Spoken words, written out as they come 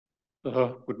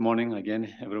Good morning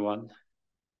again, everyone.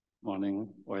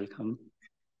 Morning, welcome.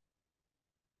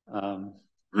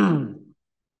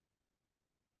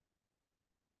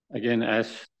 Again,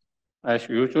 as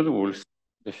usual, we'll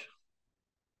start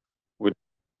with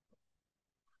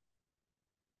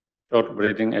short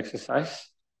breathing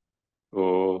exercise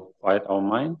to quiet our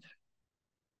mind.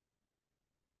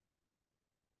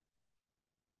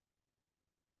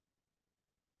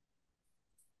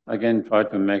 Again, try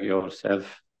to make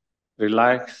yourself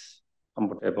relaxed,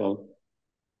 comfortable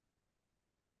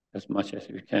as much as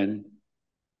you can.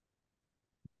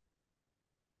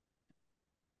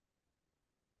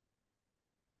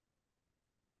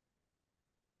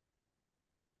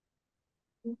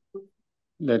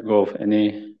 Let go of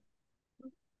any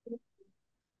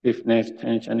stiffness,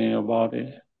 tension in your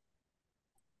body.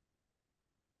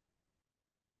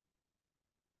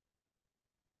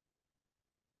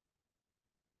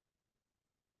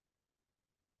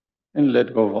 And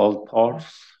let go of all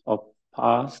thoughts of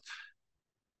past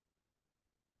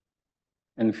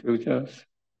and futures.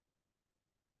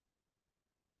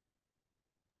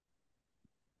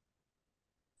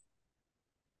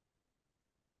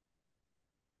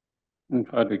 And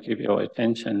try to keep your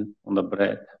attention on the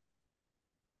breath.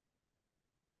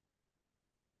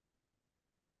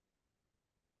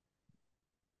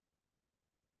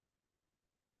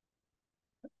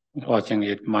 Watching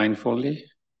it mindfully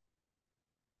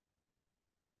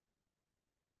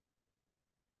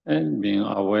and being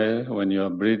aware when you are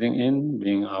breathing in,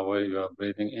 being aware you are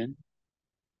breathing in.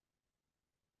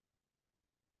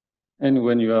 And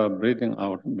when you are breathing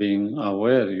out, being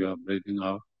aware you are breathing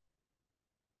out.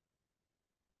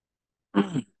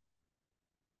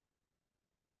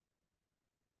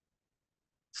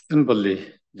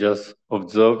 Simply just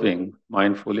observing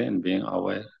mindfully and being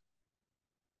aware.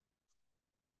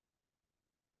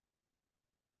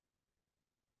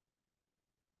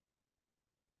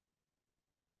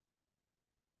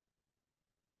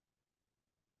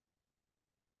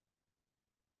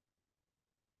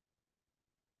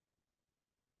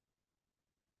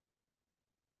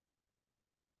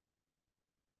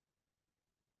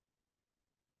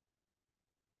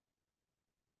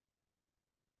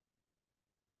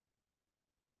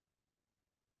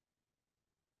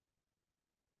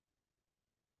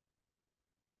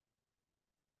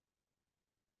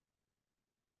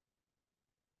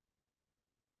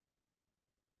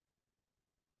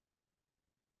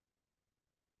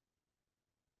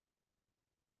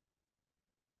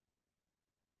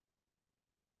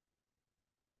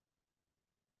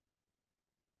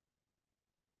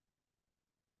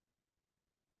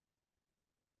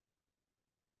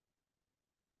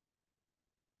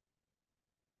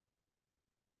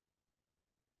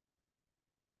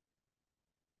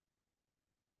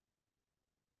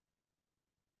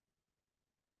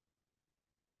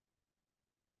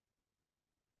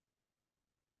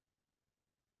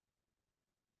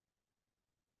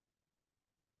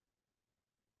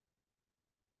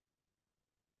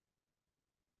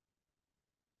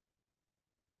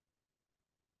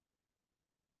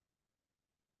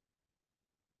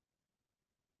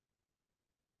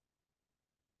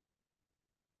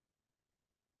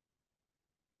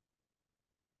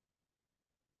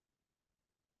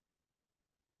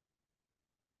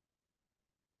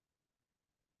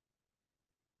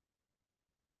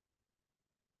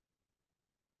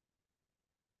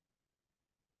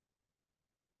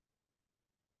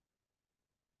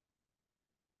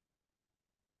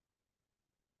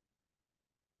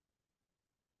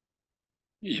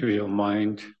 If your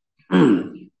mind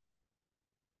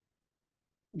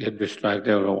get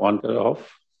distracted or wander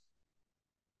off,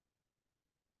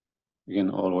 you can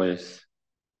always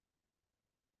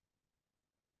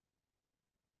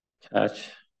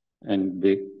catch and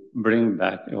bring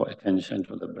back your attention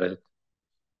to the breath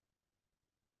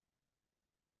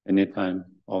anytime,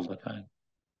 all the time.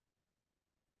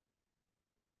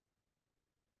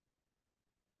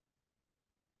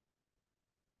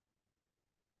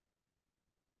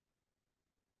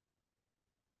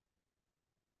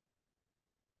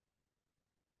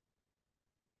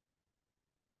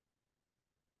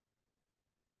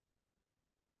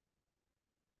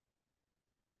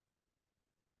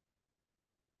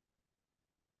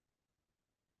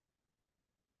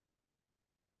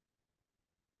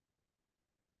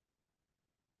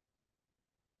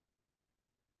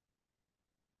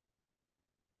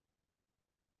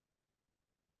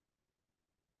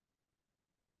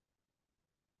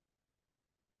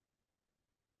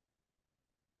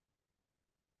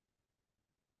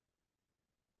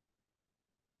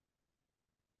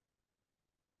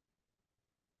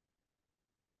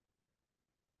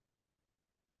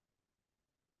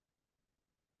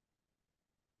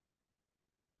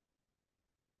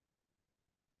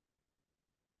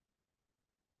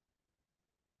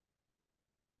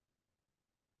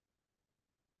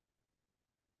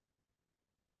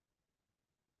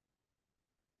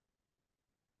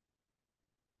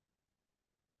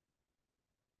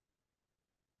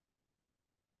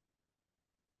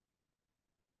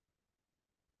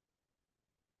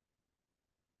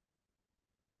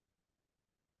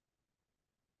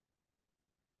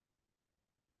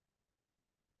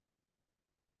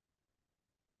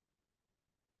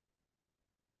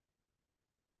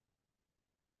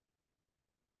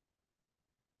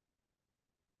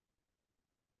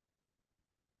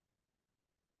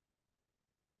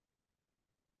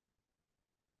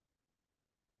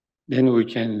 Then we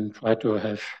can try to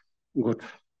have good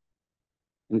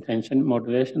intention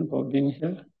motivation for being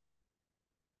here.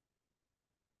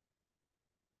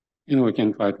 And we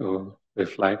can try to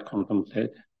reflect,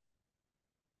 contemplate.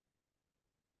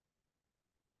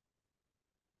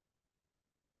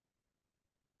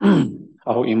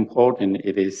 How important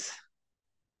it is,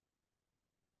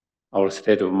 our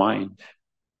state of mind.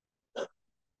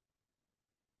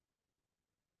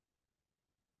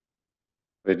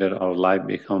 Whether our life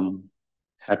become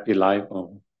happy life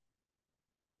or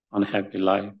unhappy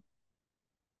life.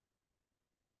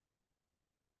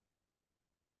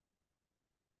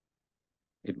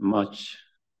 It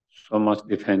so much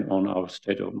depend on our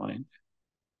state of mind.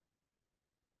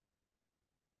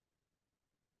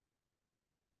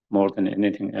 More than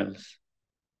anything else.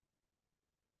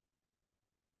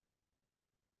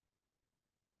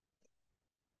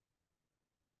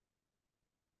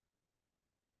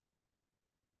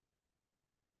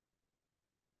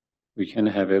 We can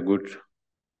have a good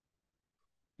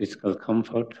physical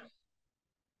comfort,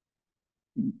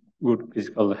 good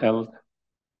physical health,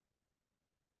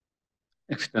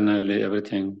 externally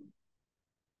everything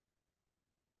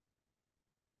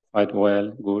quite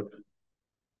well, good.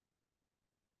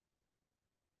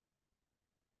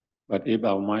 But if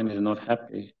our mind is not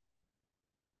happy,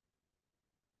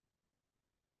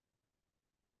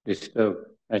 disturbed,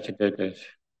 agitated,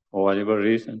 for whatever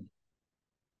reason,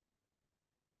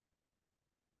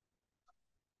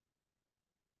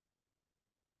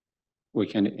 we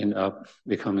can end up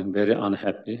becoming very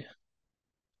unhappy.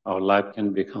 Our life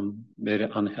can become very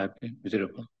unhappy,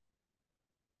 miserable.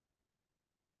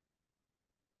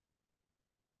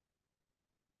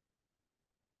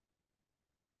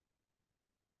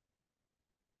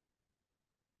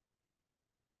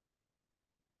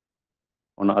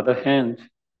 On the other hand,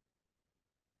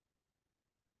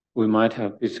 we might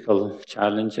have physical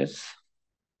challenges.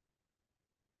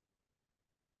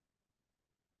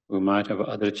 We might have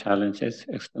other challenges,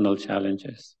 external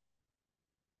challenges.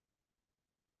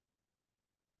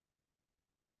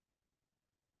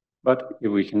 But if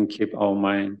we can keep our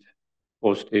mind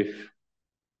positive,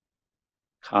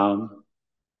 calm,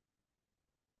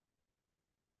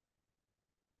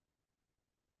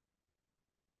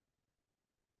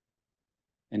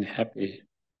 and happy,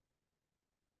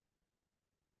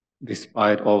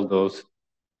 despite all those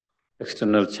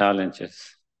external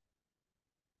challenges,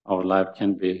 our life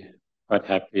can be quite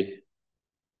happy,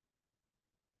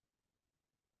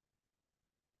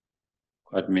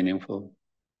 quite meaningful.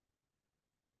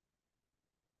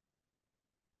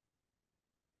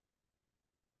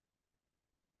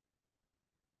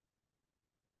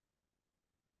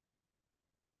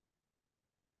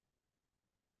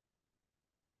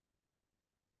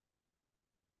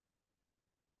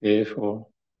 Therefore,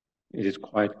 it is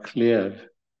quite clear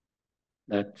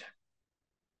that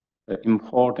the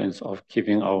importance of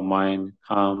keeping our mind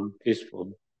calm,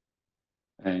 peaceful,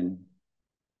 and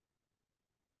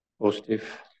positive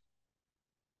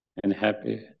and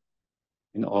happy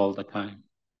in all the time,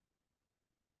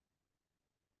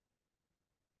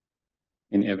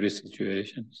 in every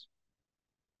situation.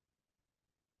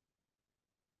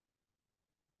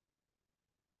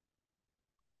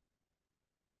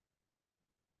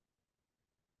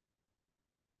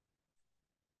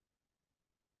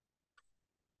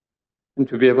 And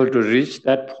to be able to reach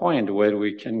that point where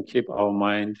we can keep our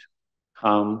mind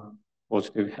calm,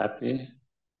 positive, happy,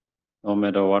 no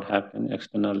matter what happens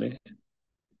externally,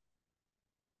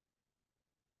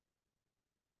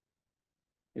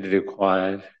 it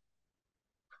requires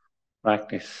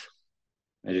practice,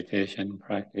 meditation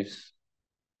practice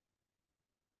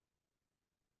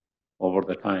over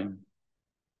the time.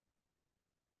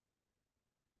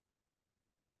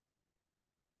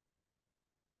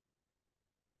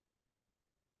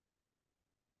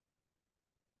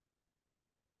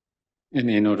 And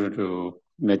in order to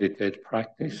meditate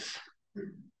practice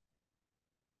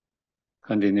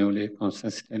continually,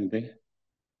 consistently,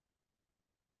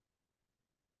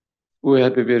 we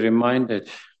have to be reminded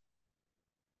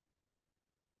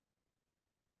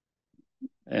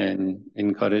and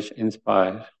encouraged,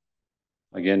 inspired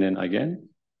again and again.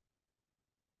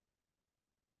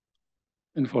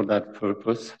 And for that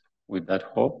purpose, with that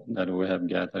hope that we have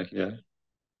gathered here,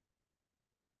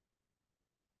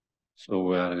 so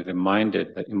we are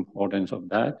reminded the importance of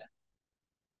that.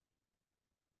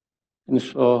 And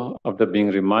so after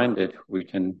being reminded, we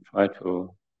can try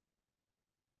to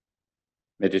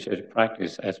meditate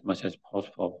practice as much as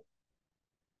possible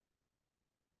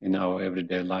in our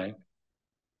everyday life.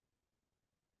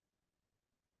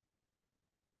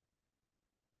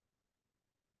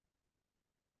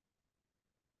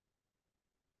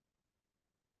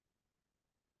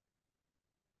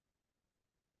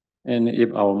 And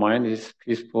if our mind is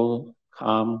peaceful,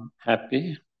 calm,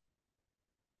 happy,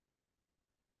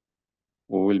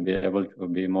 we will be able to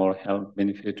be more help,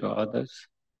 benefit to others.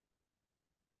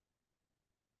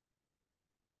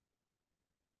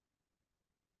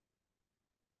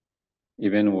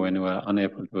 Even when we are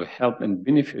unable to help and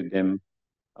benefit them,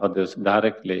 others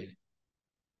directly,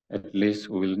 at least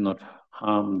we will not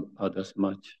harm others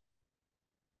much.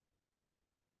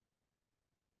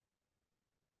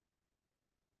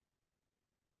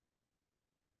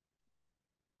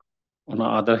 On the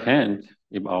other hand,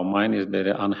 if our mind is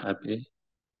very unhappy,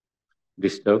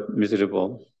 disturbed,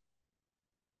 miserable,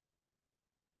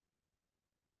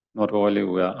 not only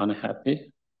we are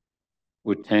unhappy,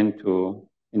 we tend to,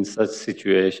 in such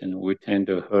situation, we tend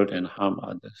to hurt and harm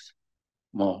others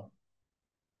more.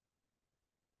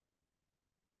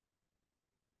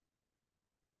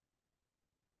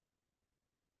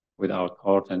 With our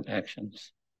thoughts and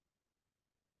actions.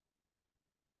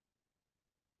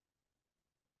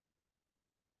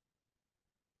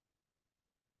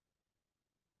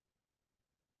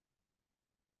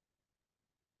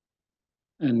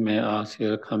 And may us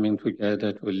here coming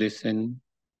together to listen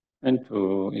and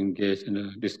to engage in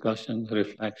a discussion,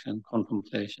 reflection,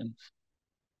 contemplations.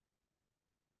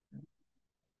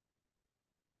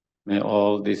 May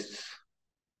all this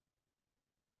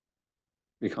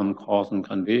become cause and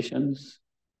conditions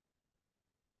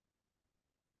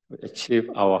to achieve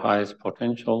our highest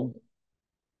potential,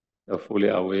 the fully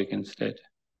awakened state.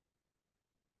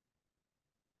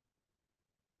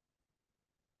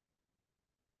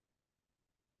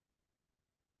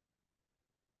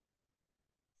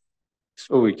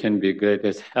 So we can be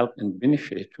greatest help and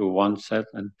benefit to oneself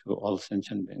and to all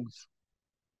sentient beings.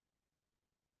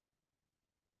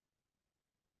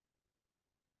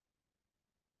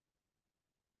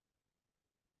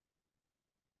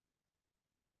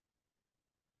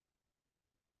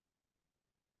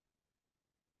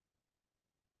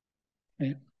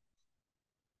 Okay.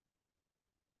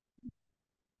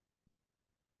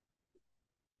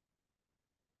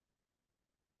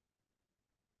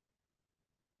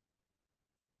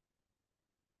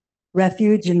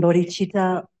 Refuge in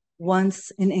bodhicitta,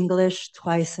 once in English,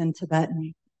 twice in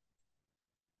Tibetan.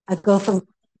 I go from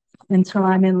until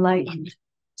I'm enlightened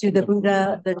to the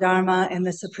Buddha, the Dharma, and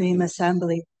the Supreme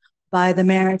Assembly. By the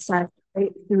merits I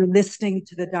through listening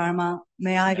to the Dharma,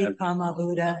 may I become a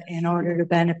Buddha in order to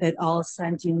benefit all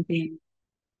sentient beings.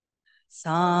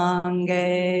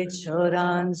 Sangye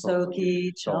chodan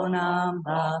soki chonam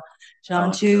ba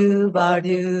chanchu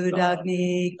bardu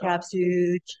dagni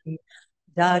kapsu chi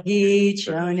dagi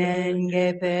chonen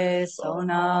gepe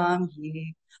sonam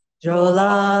hi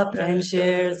drola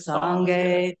penshir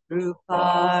sangye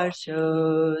drupar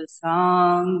sho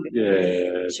sang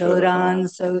chodan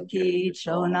soki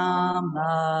chonam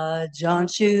la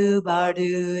janchu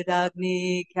bardu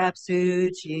dagni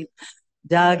kapsu chi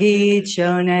Dagi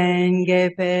chonen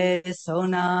gepe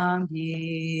sonam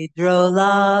hi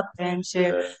drola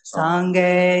penshir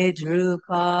sangye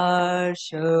drupar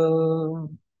sho.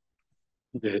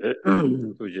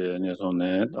 Tuje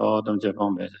nesone, odam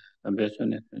jepang beje, ambecho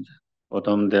ne tunja,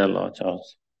 odam de la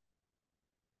chaos.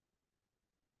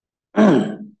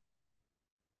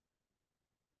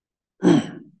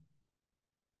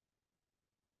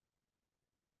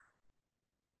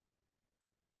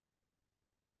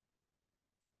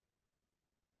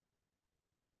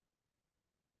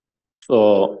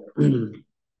 So,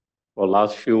 for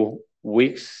last few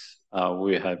weeks,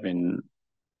 we have been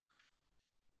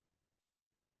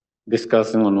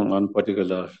discussing on one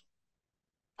particular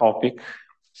topic,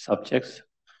 subjects,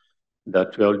 the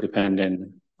 12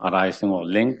 dependent arising or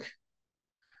link.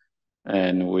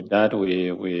 And with that,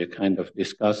 we kind of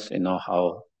discuss,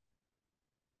 how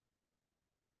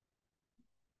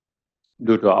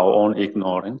due to our own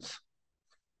ignorance,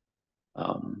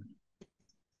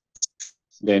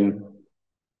 then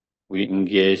we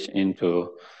engage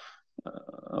into,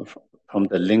 from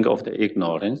the link of the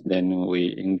ignorance, then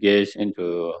we engage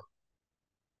into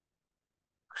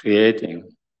creating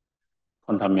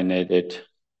contaminated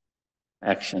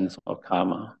actions or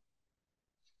karma.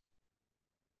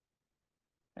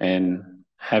 And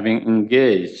having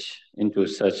engaged into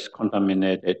such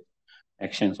contaminated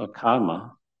actions or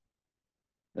karma,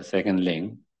 the second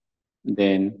link,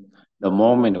 then the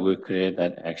moment we create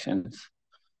that actions,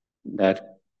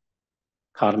 that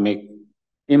karmic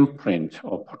imprint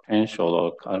or potential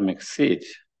or karmic seed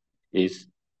is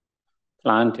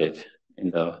planted in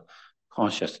the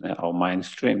consciousness, our mind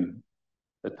stream,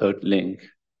 the third link.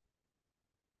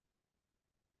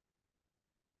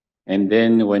 And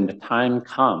then when the time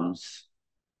comes,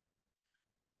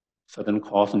 certain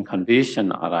cause and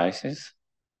condition arises,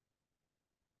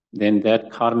 then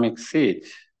that karmic seed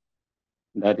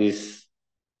that is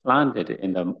planted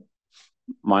in the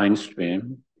mind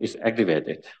stream is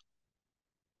activated.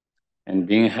 And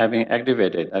having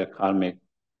activated that karmic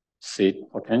seed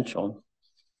potential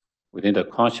within the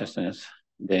consciousness,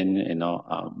 then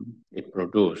it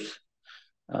produces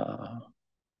a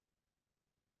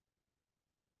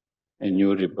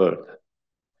new rebirth.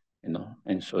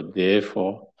 And so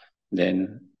therefore,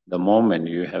 then the moment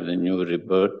you have the new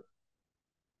rebirth,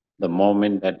 the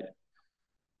moment that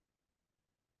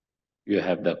you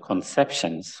have the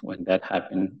conceptions, when that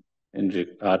happens in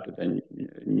regard to the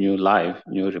new life,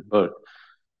 new rebirth,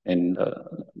 and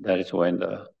that is when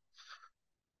the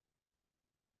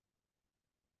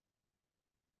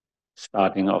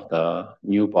starting of the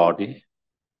new body,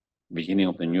 beginning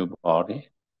of the new body,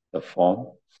 the form,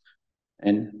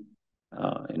 and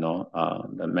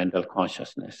the mental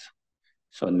consciousness.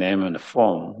 So name and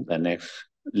form, the next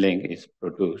link is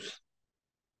produced.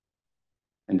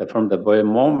 And from the very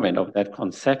moment of that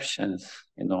conceptions,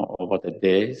 over the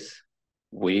days,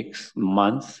 weeks,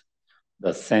 months,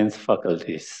 the sense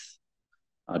faculties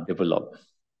are developed.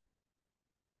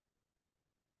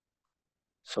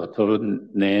 So through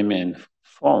name and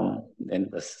form, then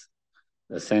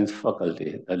the sense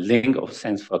faculty, the link of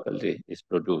sense faculty is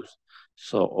produced.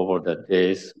 So over the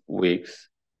days, weeks,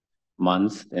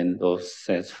 months, then those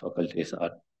sense faculties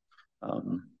are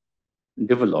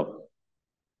developed.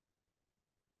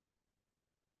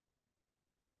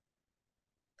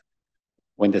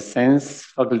 When the sense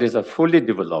faculties are fully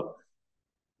developed,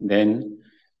 then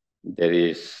there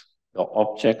is the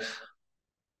objects,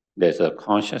 there's a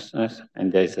consciousness,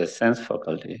 and there's a sense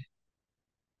faculty.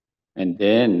 And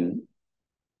then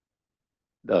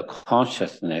the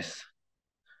consciousness,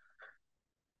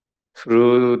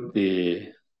 through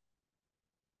the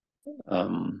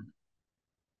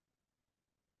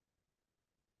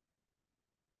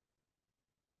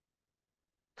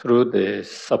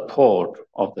support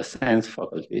of the sense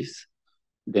faculties,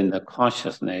 then the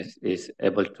consciousness is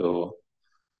able to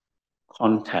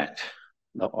contact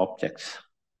the objects.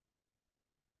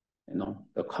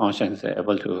 The consciousness is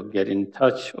able to get in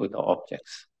touch with the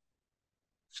objects.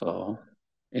 So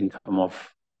in terms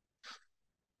of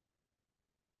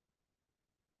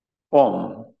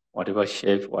form, whatever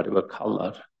shape, whatever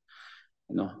color,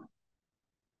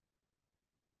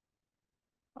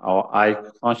 our eye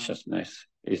consciousness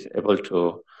is able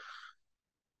to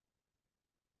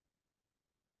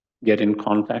get in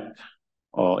contact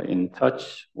or in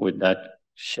touch with that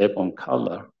shape and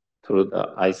color through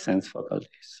the eye sense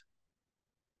faculties.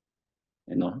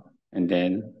 And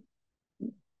then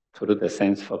through the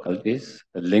sense faculties,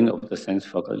 the link of the sense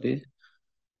faculty,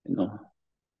 the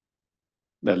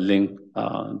link,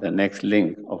 the next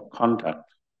link of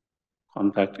contact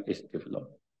is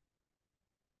developed.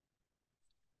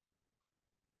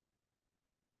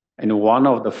 And one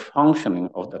of the functioning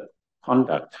of the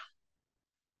contact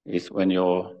is when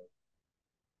the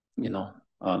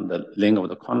link of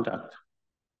the contact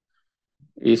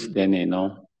is then,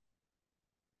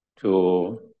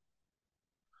 to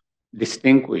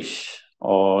distinguish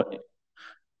or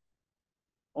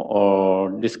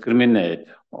discriminate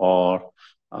or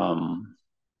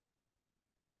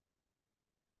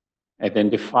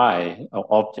identify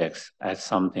objects as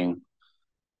something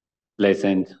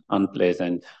pleasant,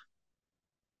 unpleasant,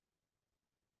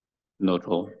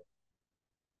 neutral,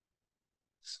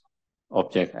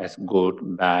 object as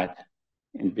good, bad,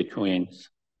 in between.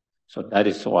 So that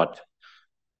is what,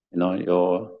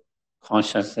 your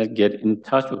consciousness get in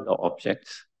touch with the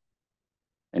objects.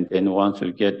 And then once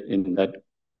you get in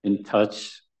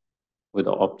touch with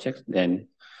the objects, then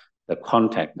the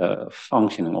contact, the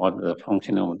functioning of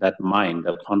that mind,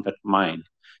 the contact mind,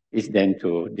 is then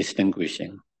to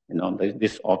distinguishing,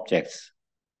 these objects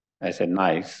as a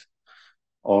nice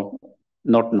or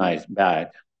not nice,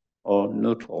 bad, or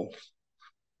neutral,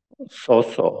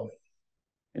 so,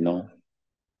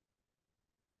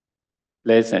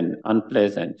 pleasant,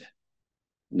 unpleasant,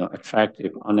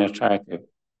 attractive, unattractive,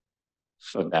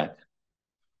 so that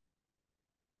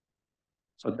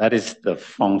is the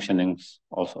functioning,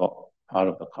 also part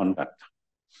of the conduct.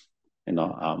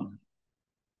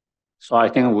 So I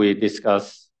think we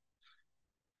discussed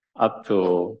up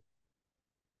to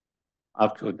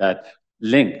that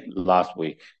link last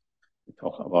week. We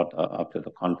talked about up to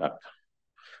the conduct.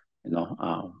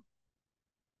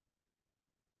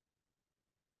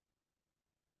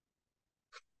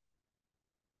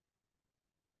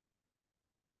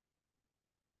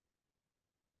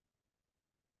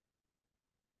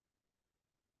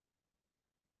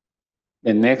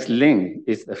 The next link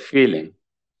is the feeling.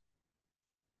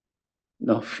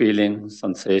 Feeling,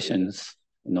 sensations,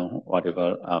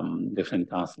 whatever, different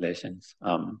translations.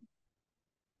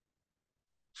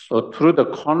 So through the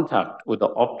contact with the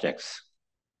objects,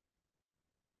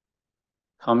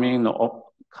 coming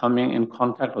in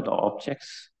contact with the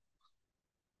objects,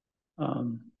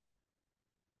 come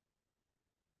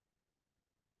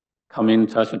in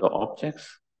touch with the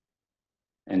objects,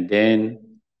 and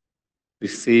then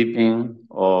receiving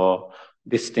or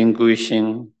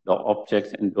distinguishing the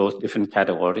objects in those different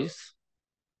categories.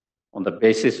 On the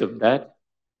basis of that,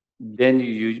 then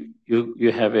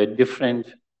you have a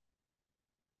different,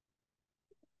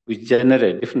 we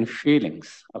generate different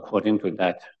feelings according to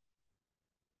that.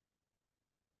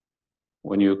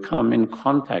 When you come in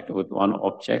contact with one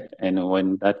object, and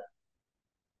when that,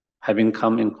 having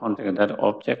come in contact with that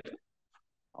object,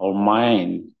 our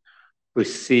mind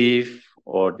perceive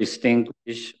or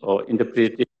distinguish or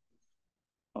interpret it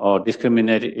or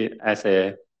discriminate it as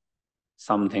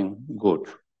something good,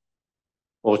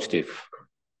 positive,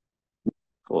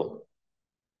 cool,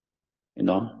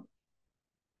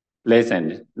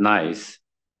 pleasant, nice,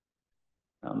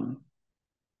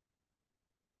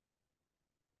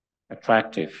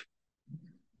 attractive.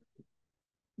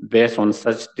 Based on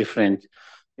such different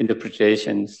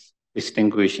interpretations,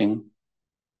 distinguishing,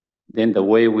 then the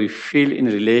way we feel in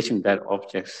relation to that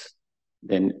objects,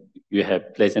 then you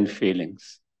have pleasant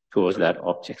feelings towards that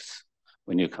objects.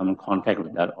 When you come in contact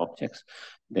with that objects,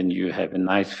 then you have a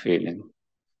nice feeling,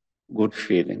 good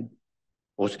feeling,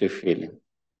 positive feeling.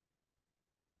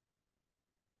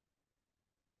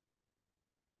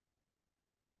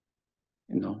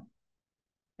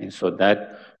 And so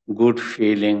that good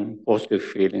feeling, positive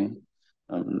feeling,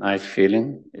 nice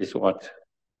feeling is what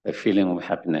the feeling of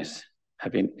happiness,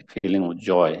 having a feeling of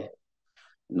joy,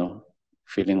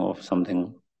 feeling of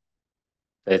something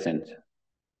pleasant.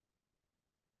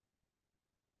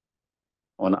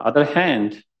 On the other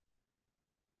hand,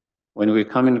 when we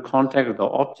come in contact with the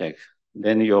object,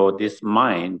 then this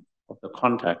mind of the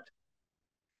contact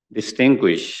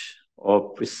distinguish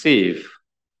or perceive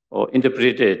or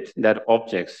interpret that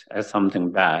object as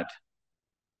something bad,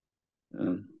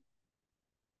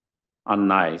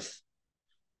 unnice,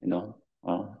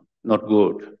 not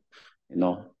good,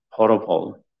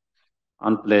 horrible,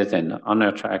 unpleasant,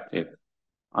 unattractive,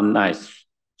 unnice,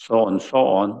 so on, so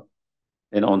on.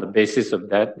 Then on the basis of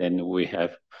that, then we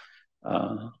have,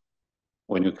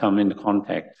 when you come in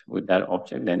contact with that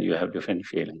object, then you have different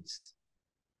feelings,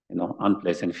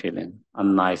 unpleasant feeling,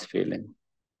 unnice feeling,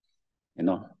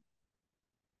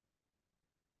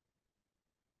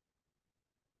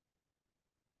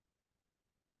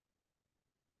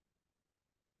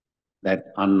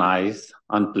 that unnice,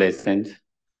 unpleasant,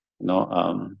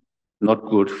 not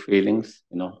good feelings,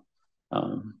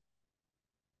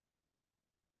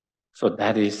 so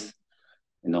that is,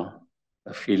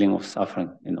 the feeling of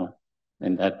suffering,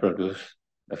 and that produces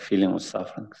the feeling of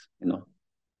sufferings,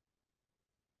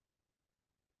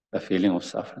 the feeling of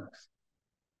sufferings.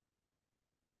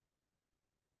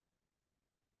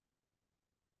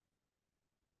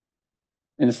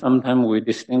 And sometimes we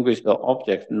distinguish the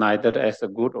object neither as a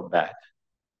good or bad.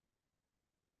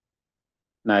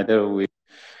 Neither we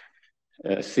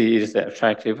see it as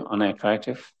attractive,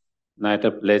 unattractive, neither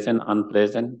pleasant,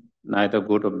 unpleasant, neither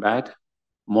good or bad,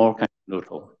 more kind of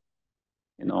neutral.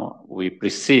 We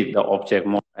perceive the object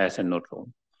more as a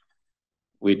neutral.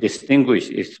 We distinguish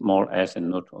it more as a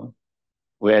neutral.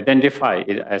 We identify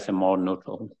it as a more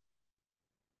neutral.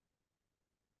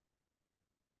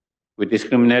 We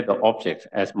discriminate the object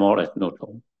as more as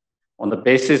neutral. On the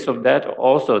basis of that,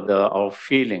 also our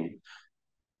feeling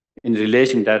in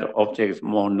relation to that object is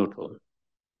more neutral.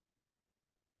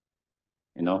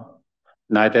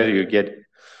 Neither you get,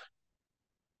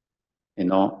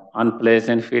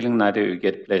 unpleasant feeling, neither you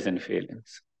get pleasant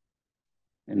feelings.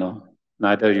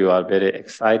 Neither you are very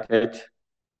excited,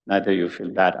 neither you feel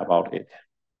bad about it.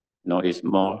 It's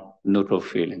more neutral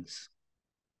feelings.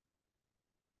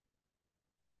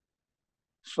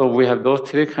 So we have those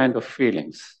three kinds of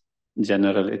feelings,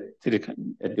 generally, three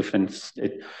different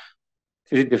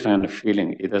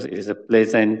feelings. It is a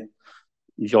pleasant,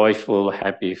 joyful,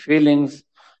 happy feelings,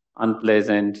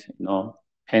 unpleasant,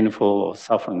 painful or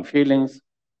suffering feelings,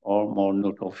 or more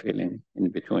neutral feeling in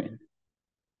between.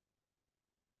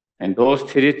 And those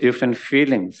three different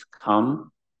feelings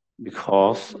come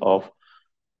because of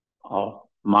our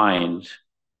mind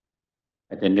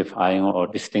identifying or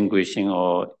distinguishing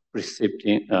or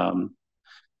perceiving,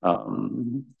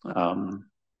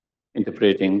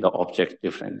 interpreting the object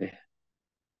differently,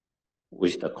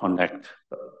 which the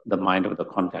mind of the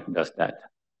contact does that.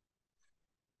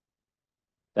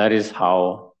 That is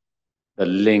how the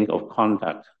link of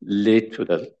contact leads to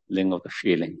the link of the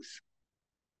feelings.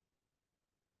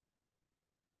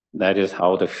 That is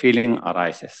how the feeling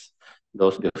arises.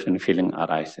 Those different feeling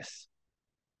arises.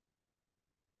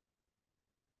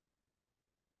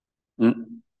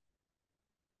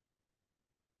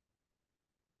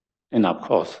 And of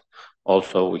course,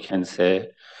 also we can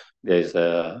say there's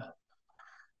a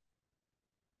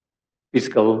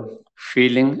physical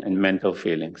feeling and mental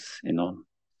feelings,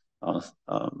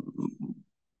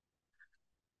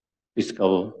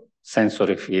 physical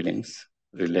sensory feelings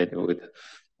related with,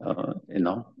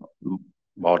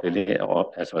 bodily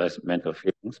or as well as mental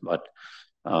feelings, but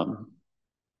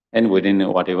and within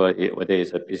whatever, whether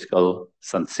it's a physical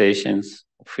sensations,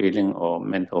 feeling, or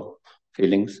mental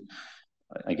feelings,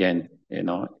 again,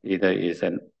 either is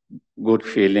a good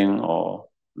feeling or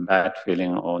bad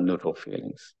feeling or neutral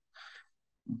feelings.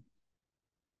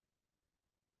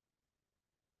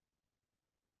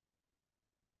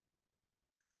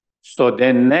 So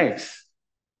then next,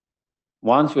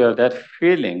 once you have that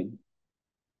feeling,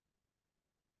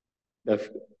 the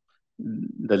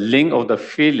link of the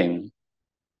feeling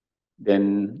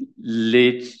then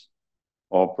leads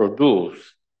or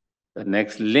produce the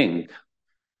next link,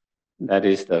 that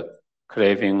is the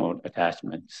craving or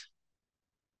attachments.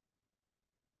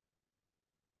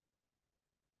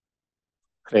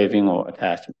 Craving or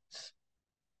attachments.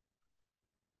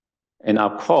 And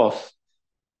of course,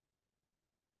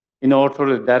 in order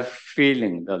for that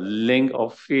feeling, the link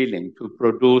of feeling to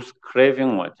produce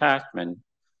craving or attachment,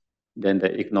 then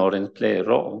the ignorance play a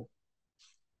role.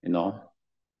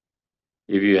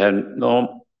 If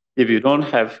you don't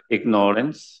have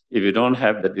ignorance, if you don't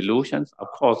have the delusions, of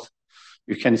course,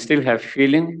 you can still have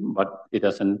feeling, but it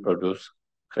doesn't produce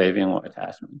craving or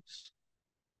attachments.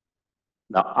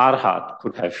 The arhat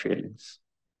could have feelings.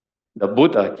 The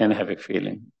Buddha can have a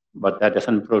feeling, but that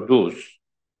doesn't produce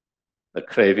the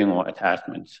craving or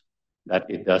attachments that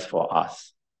it does for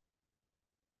us.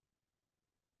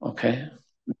 Okay?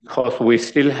 Because we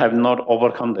still have not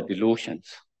overcome the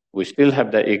delusions. We still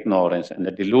have the ignorance and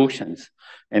the delusions.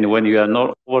 And when you have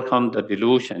not overcome the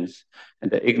delusions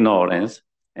and the ignorance,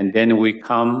 and then we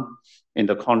come in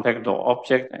the contact of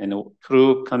object, and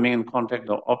through coming in contact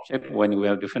of object, when we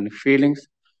have different feelings,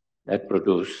 that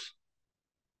produce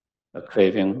a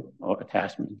craving or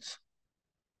attachments.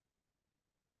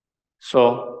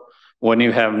 So when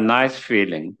you have nice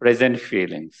feeling, pleasant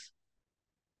feelings,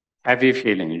 happy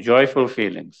feelings, joyful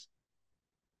feelings,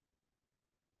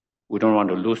 we don't want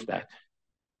to lose that.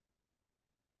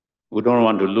 We don't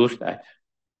want to lose that.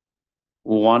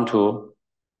 We want to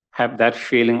have that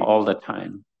feeling all the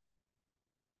time.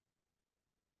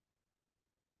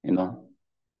 We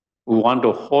want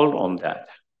to hold on that,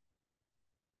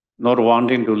 not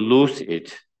wanting to lose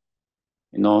it,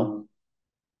 not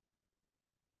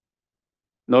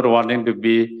wanting to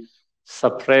be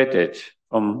separated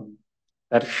from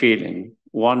that feeling,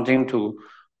 wanting to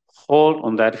hold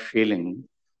on that feeling,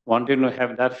 wanting to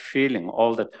have that feeling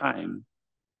all the time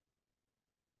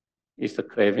is the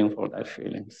craving for that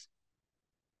feelings,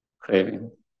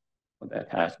 craving for the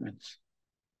attachments.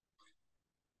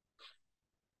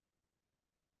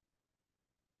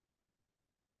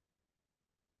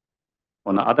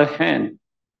 On the other hand,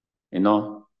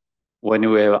 when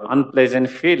you have unpleasant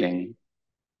feeling,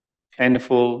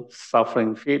 painful,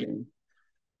 suffering feeling,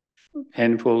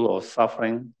 painful or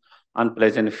suffering,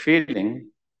 unpleasant feeling,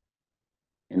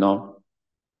 we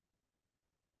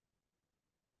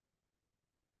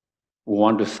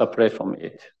want to separate from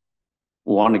it.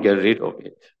 We want to get rid of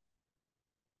it.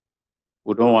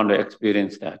 We don't want to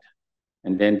experience that.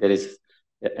 And then there is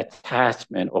the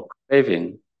attachment or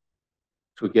craving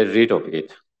to get rid of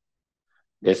it.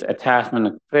 There's attachment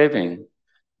and craving,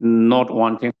 not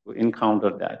wanting to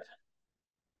encounter that.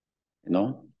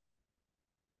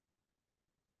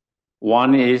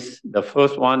 The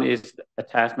first one is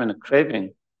attachment and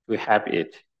craving to have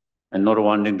it and not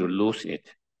wanting to lose it,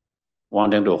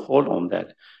 wanting to hold on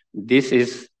that. This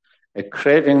is a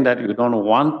craving that you don't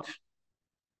want,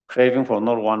 craving for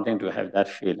not wanting to have that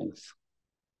feelings.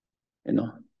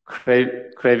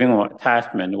 Craving or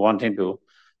attachment, wanting to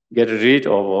get rid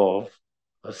of or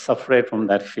separate from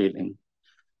that feeling.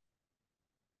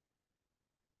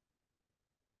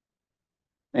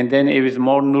 And then if it's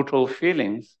more neutral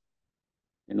feelings,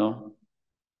 you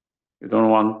don't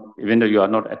want, even though you are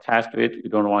not attached to it, you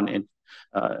don't want it,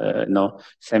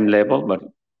 same level, but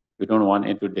you don't want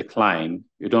it to decline.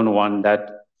 You don't want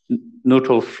that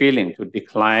neutral feeling to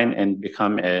decline and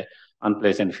become an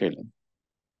unpleasant feeling,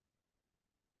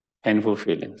 painful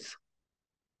feelings,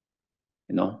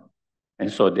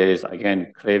 And so there is,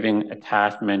 again, craving,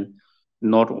 attachment,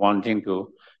 not wanting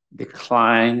to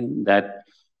decline that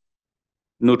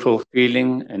neutral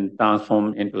feeling and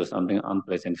transform into something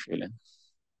unpleasant feeling.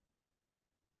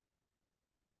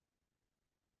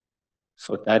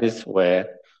 So that is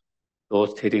where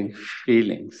those hidden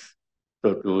feelings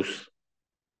produce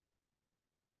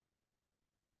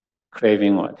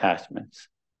craving or attachments.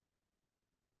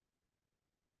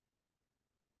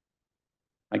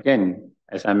 Again,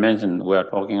 as I mentioned, we are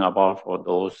talking about for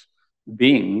those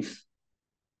beings,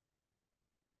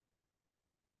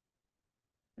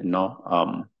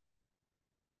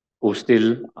 who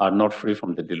still are not free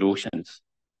from the delusions.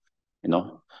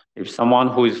 If someone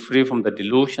who is free from the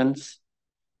delusions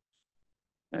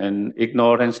and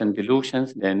ignorance and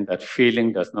delusions, then that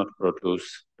feeling does not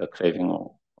produce the craving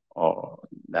or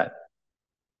that.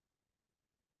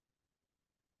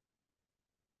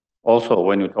 Also,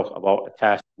 when you talk about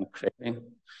attachment, craving,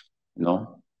 the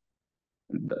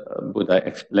Buddha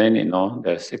explained,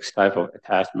 there are 6 types of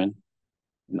attachment.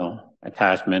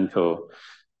 Attachment to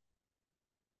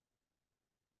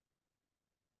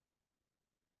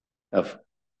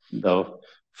the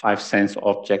 5 sense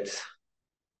objects,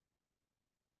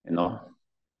 the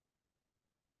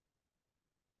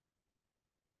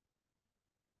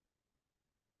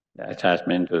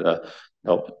attachment to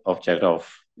the object of,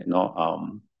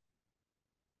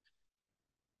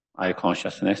 eye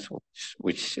consciousness,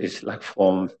 which is like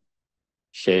form,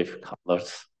 shape,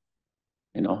 colors,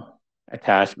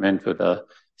 attachment to the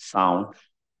sound,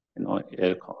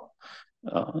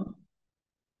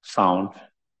 sound,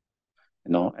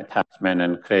 attachment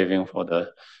and craving for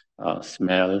the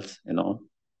smells,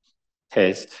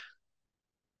 taste,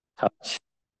 touch,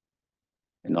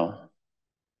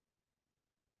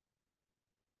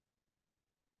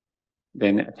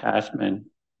 then attachment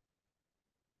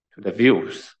to the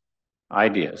views,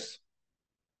 ideas.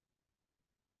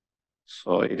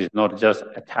 So it is not just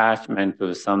attachment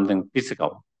to something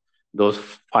physical. Those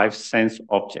 5 sense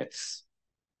objects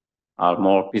are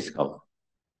more physical.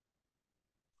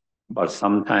 But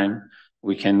sometimes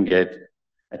we can get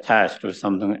attached to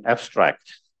something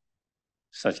abstract,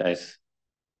 such as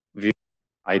view,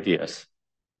 ideas.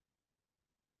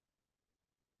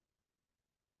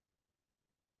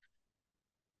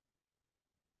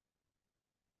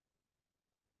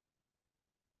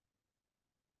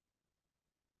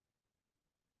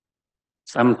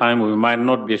 Sometimes we might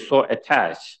not be so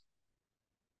attached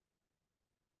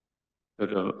to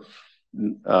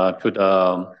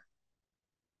the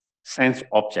sense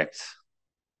objects,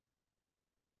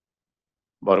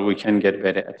 but we can get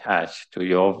very attached to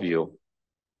your view.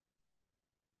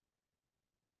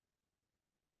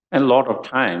 And a lot of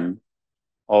time,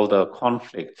 all the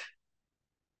conflict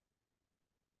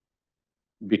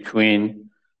between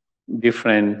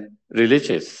different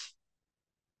religions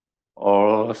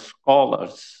or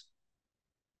scholars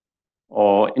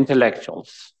or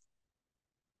intellectuals,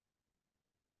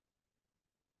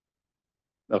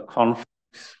 the conflicts,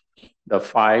 the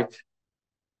fight,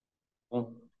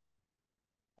 on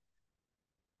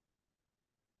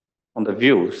the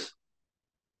views,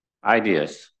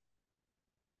 ideas,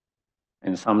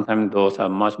 and sometimes those are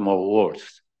much more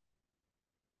worse,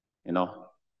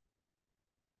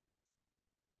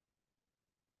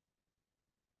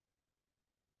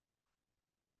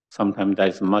 Sometimes that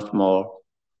is much more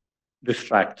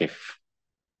destructive,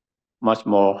 much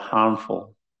more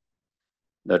harmful,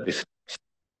 the destruction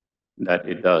that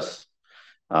it does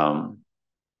to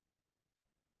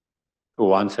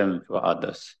oneself and to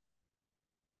others.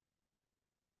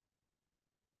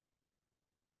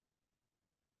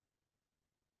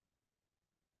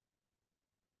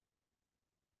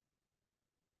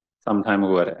 Sometimes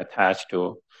we are attached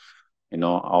to,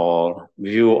 our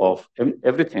view of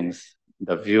everything,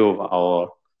 the view of our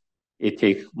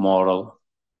ethic, moral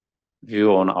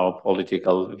view on our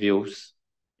political views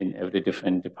in every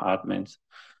different departments,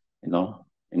 in terms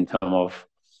of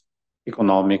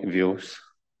economic views,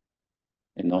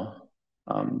 and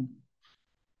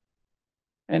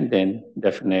then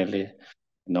definitely,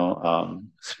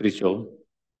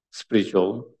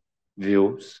 spiritual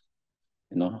views,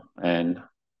 and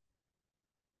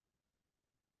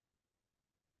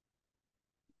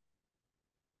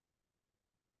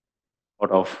a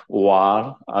lot of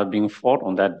war are being fought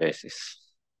on that basis.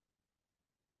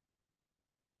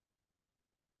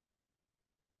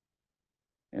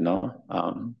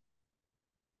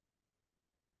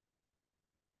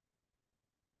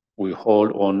 We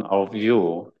hold on our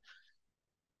view,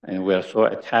 and we are so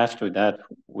attached to that,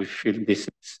 we feel this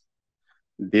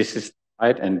is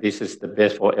right and this is the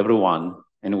best for everyone,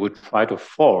 and we try to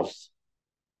force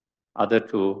others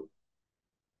to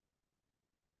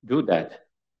do that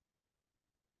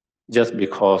just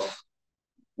because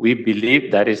we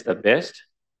believe that is the best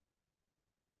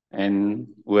and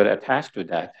we're attached to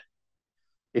that.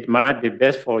 It might be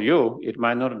best for you, it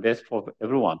might not be best for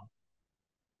everyone.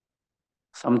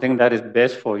 Something that is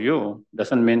best for you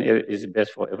doesn't mean it is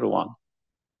best for everyone.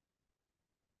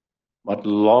 But a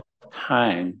lot of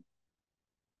time,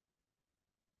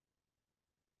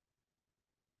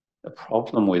 the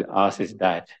problem with us is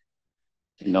that,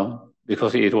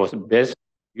 because it was best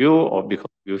for you or because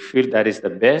you feel that is the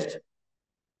best,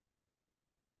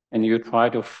 and you try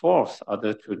to force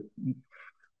others to,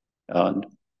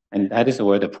 and that is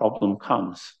where the problem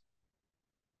comes.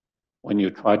 When you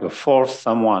try to force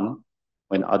someone,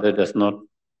 when other does not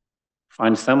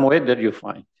find some way that you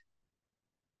find.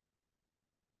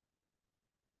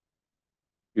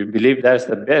 You believe that is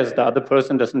the best, the other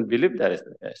person doesn't believe that is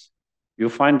the best. You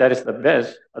find that is the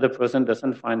best, other person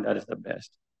doesn't find that is the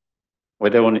best.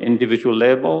 Whether on individual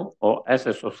level or as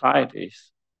a society,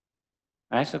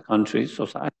 as a country,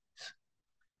 societies.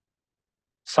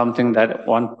 Something that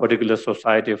one particular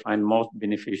society find most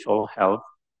beneficial, help,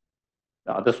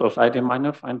 the other society might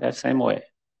not find that same way.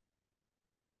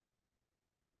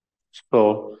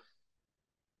 So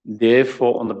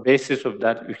therefore, on the basis of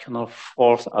that, you cannot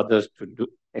force others to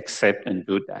accept and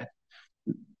do that.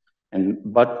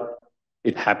 But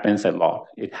it happens a lot.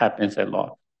 It happens a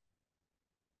lot.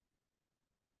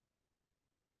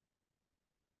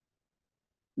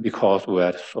 Because we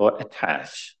are so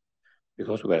attached.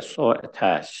 Because we are so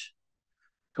attached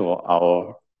to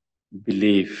our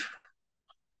belief,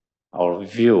 our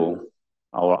view,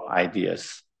 our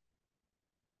ideas.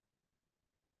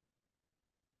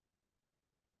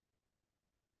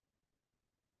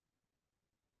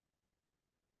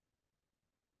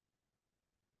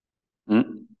 Hmm?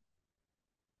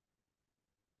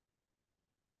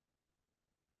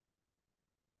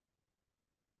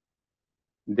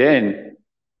 Then,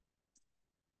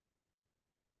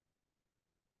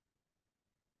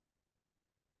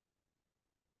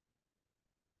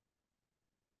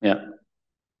 yeah.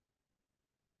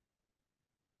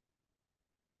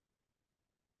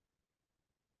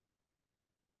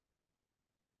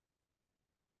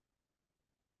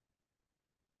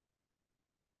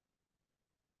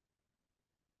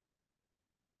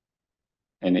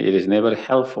 And it is never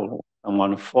helpful when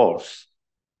someone force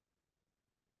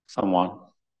someone.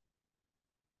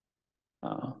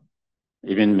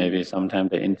 Even maybe sometimes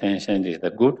the intention is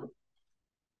the good.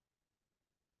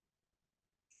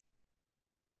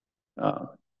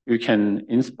 You can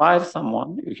inspire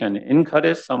someone, you can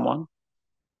encourage someone,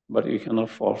 but you cannot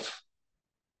force.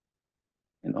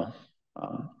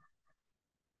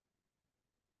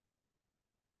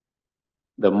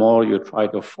 The more you try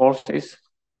to force this,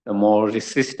 the more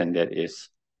resistant there is.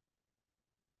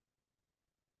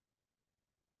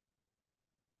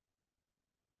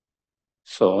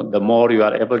 So the more you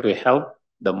are able to help,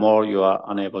 the more you are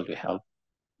unable to help.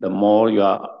 The more you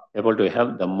are able to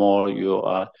help, the more you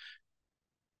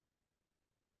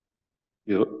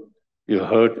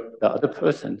hurt the other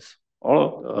persons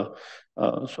or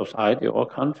society or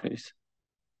countries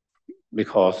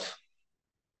because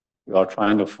you are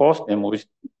trying to force them which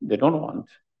they don't want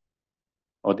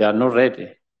or they are not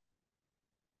ready.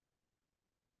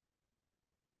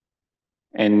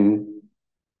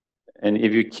 And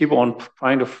if you keep on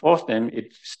trying to force them,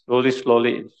 it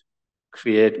slowly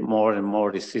create more and more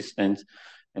resistance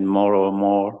and more and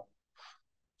more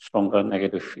stronger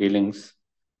negative feelings,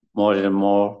 more and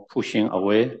more pushing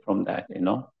away from that,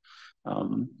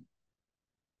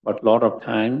 But a lot of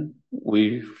time,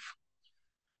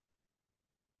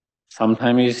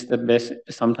 sometimes it's the best,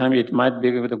 sometimes it might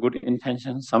be with a good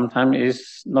intention, sometimes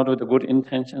it's not with a good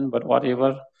intention, but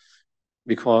whatever,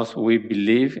 because we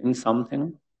believe in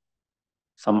something,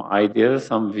 some ideas,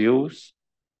 some views,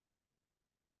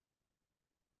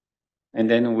 and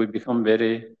then we become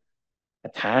very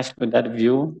attached to that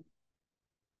view,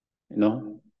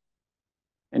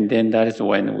 and then that is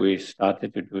when we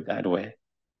started to do that way,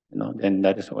 then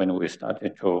that is when we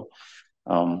started to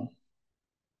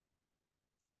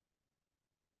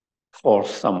force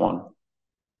someone.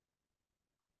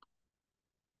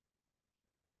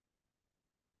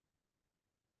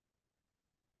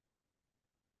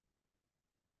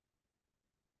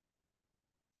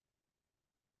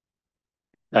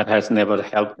 That has never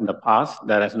helped in the past.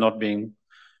 That has not been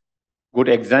good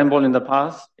example in the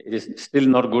past. It is still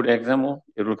not good example.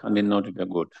 It will continue to be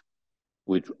good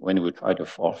when we try to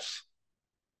force.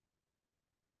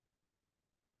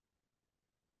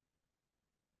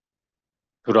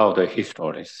 Throughout the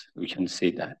histories, we can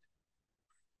see that.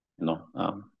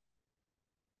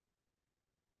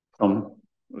 From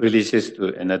religious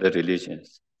to another religion,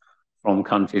 from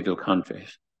country to country,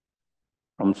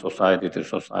 from society to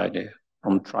society,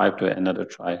 from tribe to another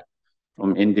tribe,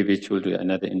 from individual to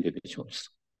another individuals.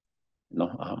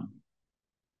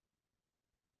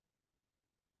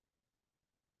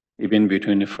 Even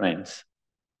between friends,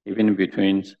 even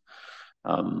between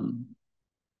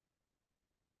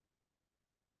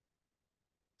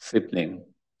sibling,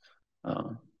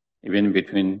 even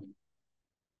between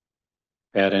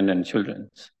parent and children,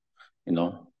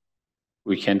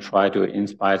 we can try to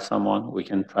inspire someone, we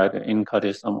can try to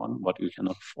encourage someone, but we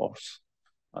cannot force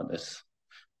others.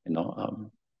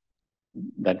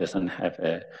 That doesn't have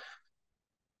a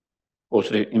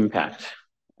positive impact.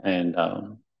 And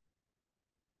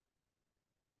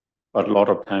but a lot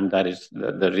of times that is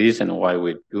the reason why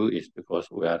we do is because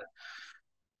we are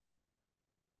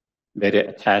very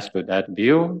attached to that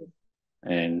view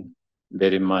and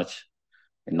very much,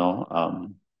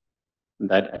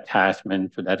 that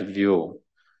attachment to that view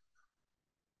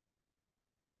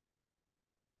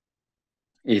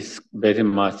is very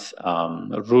much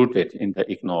rooted in the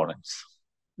ignorance,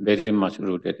 very much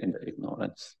rooted in the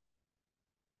ignorance.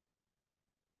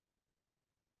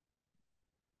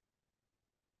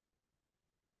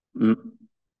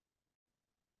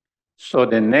 So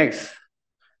the next,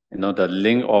 the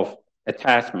link of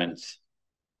attachments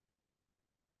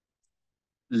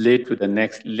lead to the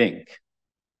next link,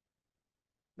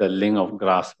 the link of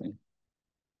grasping.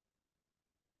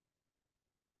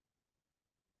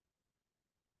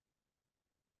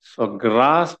 So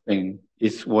grasping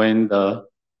is when the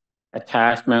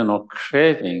attachment or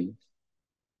craving,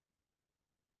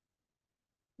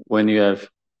 when you have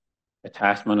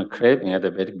attachment or craving at the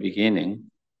very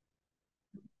beginning,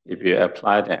 if you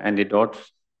apply the antidote,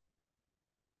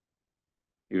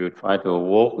 you try to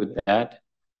work with that,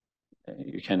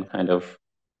 you can kind of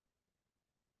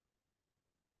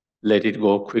let it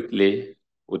go quickly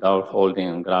without holding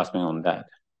and grasping on that.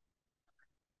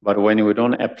 But when we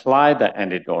don't apply the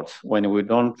antidotes, when we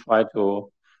don't try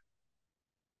to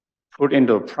put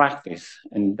into practice,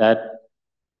 and that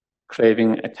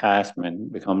craving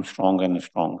attachment becomes stronger and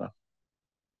stronger,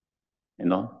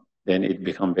 then it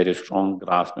becomes very strong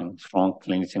grasping, strong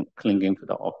clinging to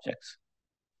the objects,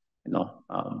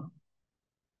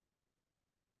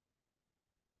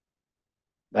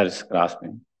 that is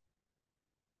grasping.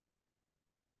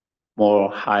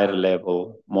 More higher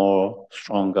level, more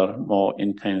stronger, more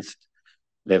intense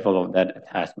level of that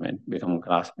attachment become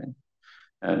grasping.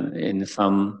 And in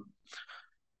some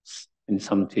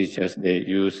teachers, they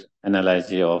use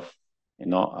analogy of,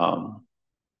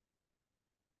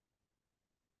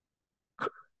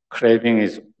 craving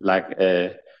is like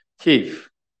a thief,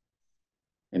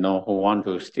 who want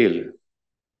to steal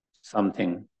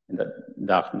something in the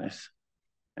darkness.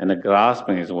 And the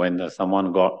grasping is when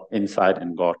someone got inside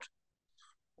and got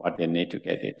what they need to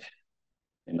get it,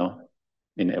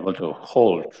 being able to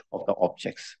hold of the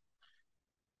objects.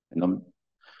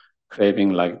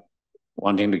 Craving like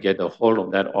wanting to get a hold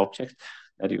of that object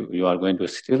that you are going to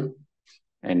steal,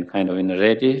 and kind of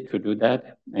ready to do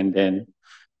that. And then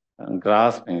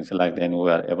grasping is like then we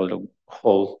are able to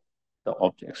hold the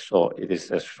object. So it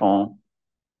is a strong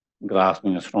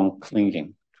grasping, a strong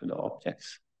clinging to the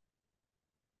objects.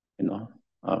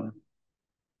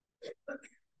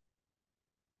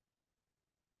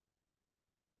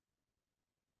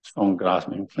 Strong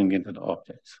grasping, clinging to the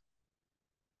objects.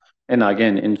 And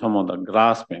again, in terms of the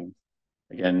grasping,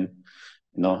 again,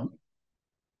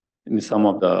 in some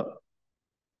of the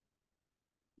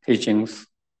teachings,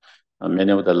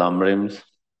 many of the Lamrims,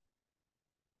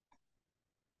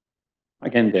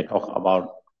 again, they talk about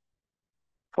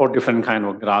 4 different kinds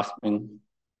of grasping.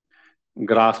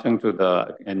 Grasping to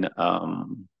the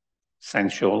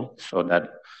sensual, so that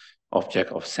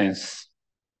object of sense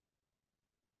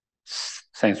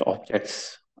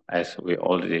objects, as we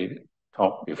already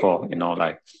talked before,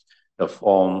 like the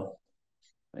form,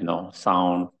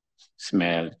 sound,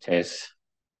 smell, taste,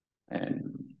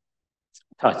 and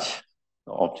touch,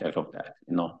 the object of that,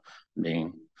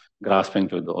 being grasping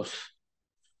to those,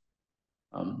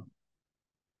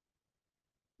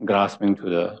 grasping to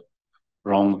the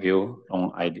wrong view,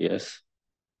 wrong ideas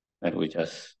that we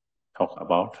just talked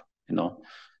about, not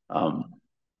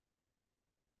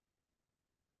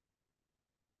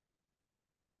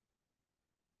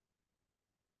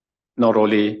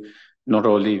only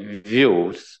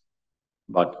views,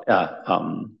 but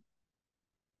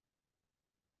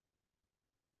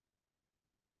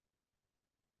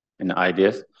and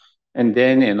ideas, and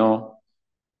then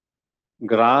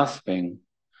grasping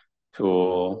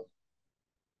to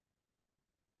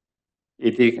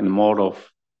ethic and mode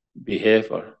of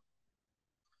behavior,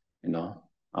 you know.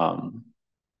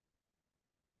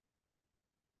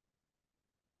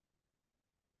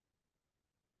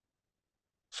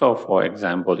 So, for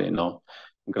example, you know,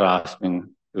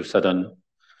 grasping to sudden,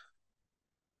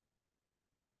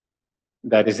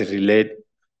 that is relate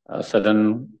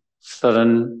certain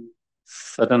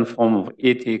form of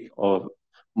ethic or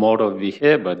mode of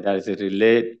behavior that is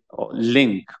relate or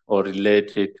link or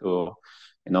related to,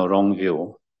 you know, wrong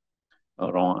view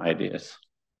or wrong ideas.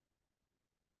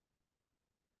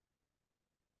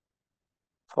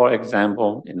 For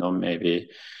example, you know, maybe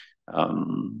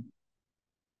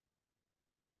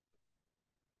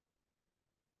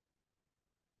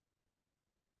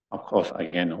of course,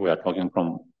 again, we are talking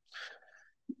from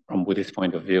Buddhist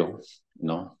point of view, you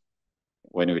know.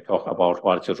 When we talk about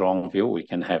what's a wrong view, we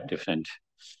can have different,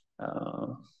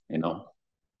 you know,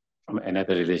 from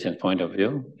another religion point of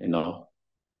view, you know,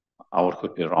 our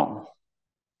could be wrong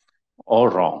or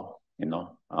wrong, you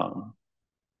know.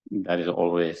 That is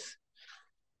always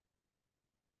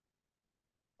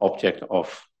object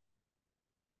of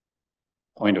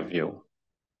point of view,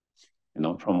 you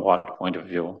know, from what point of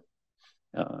view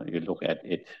you look at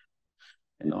it,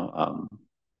 you know.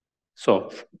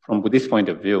 So from Buddhist point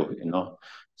of view, you know,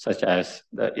 such as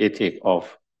the ethic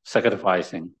of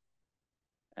sacrificing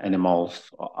animals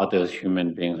or others,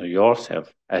 human beings, or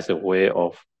yourself as a way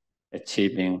of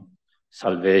achieving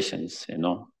salvations, you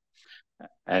know,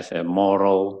 as a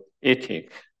moral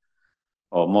ethic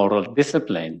or moral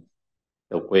discipline,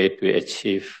 the way to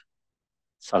achieve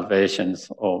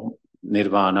salvations or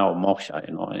nirvana or moksha,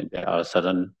 you know. And there are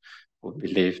certain who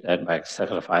believe that by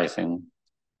sacrificing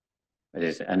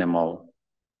this animal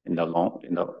in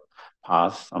the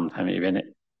past, sometimes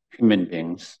even human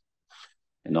beings,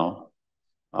 you know,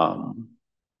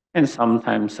 and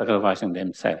sometimes sacrificing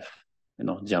themselves, you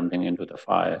know, jumping into the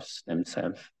fires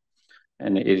themselves.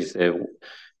 And it is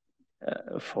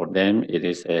for them, it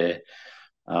is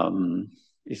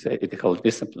it's an ethical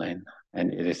discipline,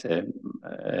 and it is a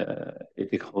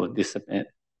ethical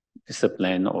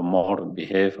discipline or moral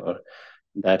behavior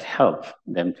that help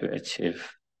them to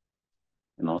achieve,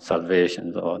 you know,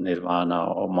 salvation or nirvana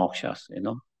or mokshas, you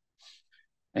know.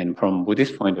 And from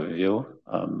Buddhist point of view,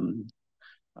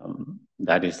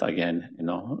 that is again, you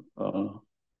know,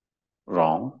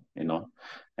 wrong, you know.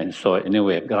 And so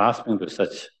anyway, grasping to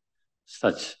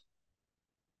such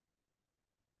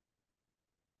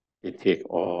ethic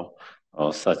or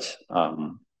such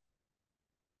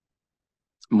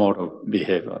mode of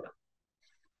behavior.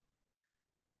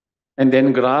 And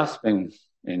then grasping,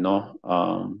 you know,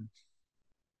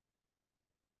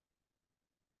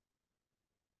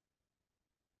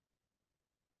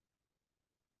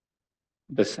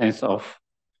 the sense of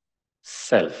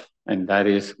self, and that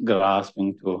is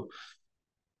grasping to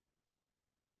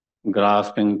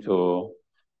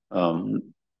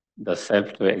the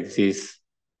self to exist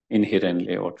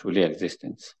inherently or truly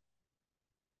existence,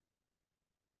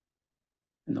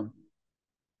 you know,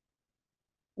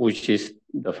 which is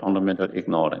the fundamental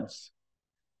ignorance,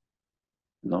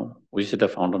 you know, which is the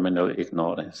fundamental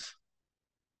ignorance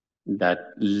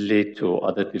that lead to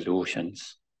other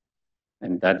delusions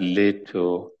and that lead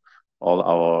to all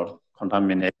our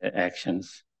contaminated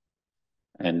actions,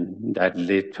 and that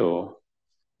lead to,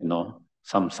 you know,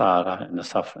 samsara and the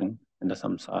suffering in the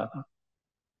samsara.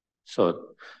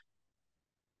 So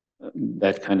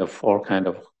that kind of four kind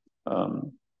of,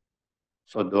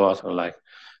 so those are like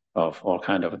four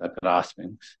kind of the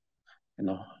graspings, you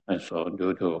know, and so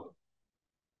due to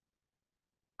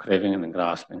craving and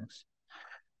graspings,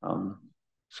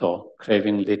 so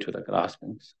craving lead to the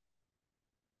graspings.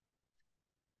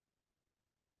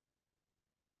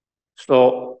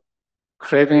 So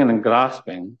craving and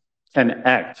grasping can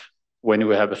act when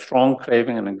we have a strong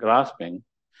craving and grasping,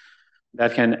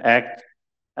 that can act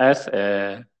as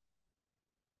a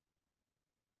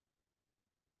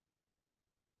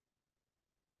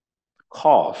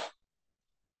cause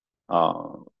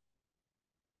to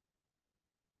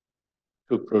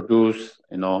produce,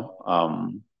 you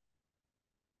know,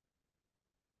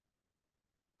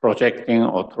 projecting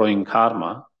or throwing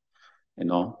karma, you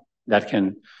know, that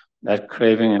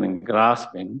craving and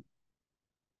grasping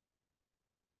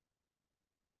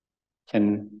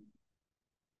can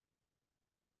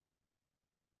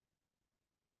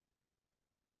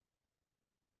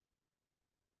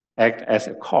act as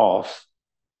a cause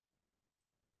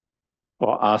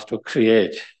for us to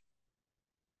create,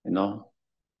 you know,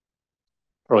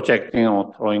 projecting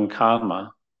or throwing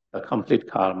karma, the complete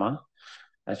karma,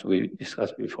 as we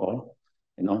discussed before,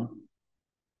 you know,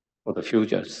 for the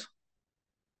futures.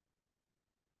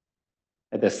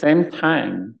 At the same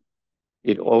time,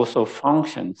 it also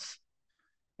functions,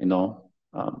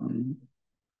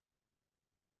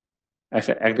 as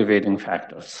activating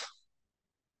factors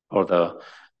for the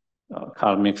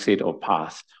karmic seed of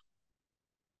past.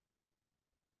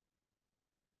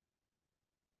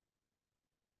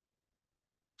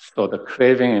 So the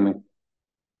craving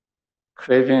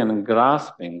and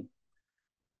grasping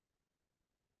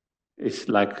is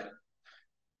like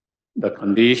the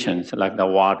conditions, like the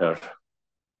water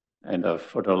and the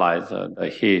fertilizer, the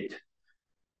heat,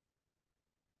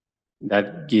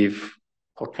 that give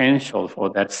potential for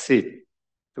that seed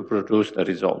to produce the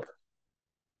result.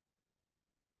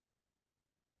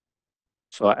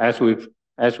 So as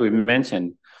we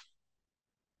mentioned,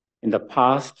 in the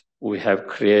past, we have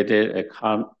created a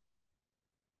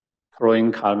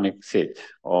throwing karmic seed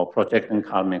or projecting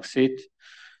karmic seed.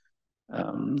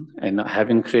 And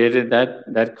having created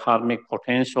that karmic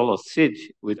potential or seed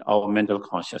with our mental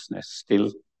consciousness,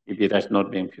 still, if it has not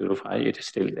been purified, it is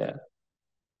still there.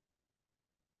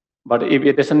 But if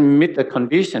it doesn't meet the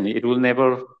condition, it will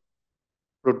never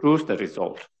produce the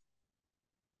result.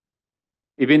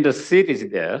 Even the seed is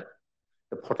there,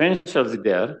 the potential is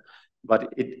there,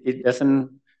 but it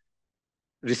doesn't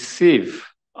receive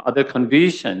other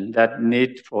conditions that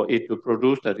need for it to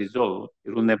produce the result.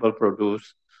 It will never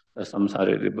produce the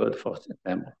samsara rebirth, for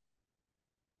example.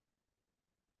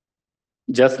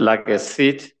 Just like a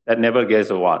seed that never gets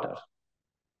water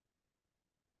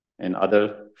and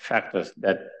other factors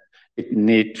that it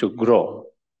needs to grow.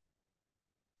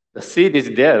 The seed is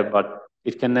there, but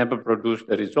it can never produce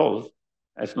the result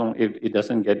as long as it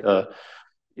doesn't get the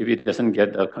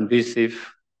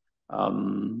conducive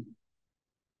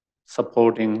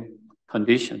supporting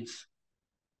conditions.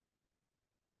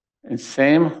 In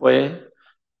same way,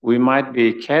 we might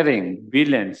be carrying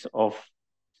billions of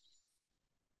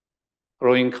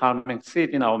growing karmic seed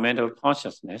in our mental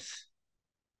consciousness,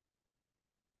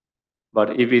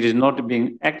 but if it is not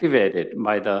being activated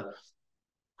by the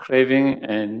craving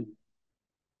and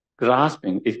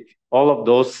grasping, all of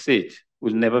those seeds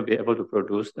will never be able to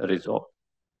produce the result.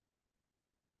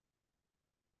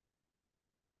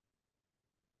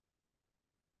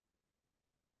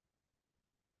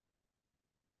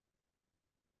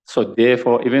 So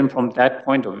therefore, even from that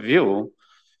point of view,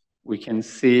 we can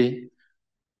see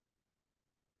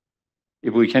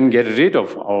if we can get rid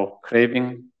of our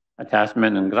craving,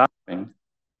 attachment, and grasping,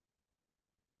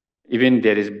 even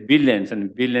there is billions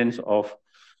and billions of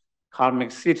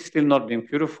karmic seeds still not being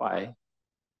purified,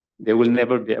 they will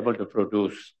never be able to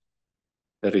produce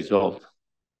the result,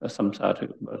 the samsara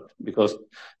rebirth, because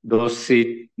those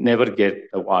seeds never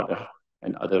get the water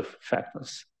and other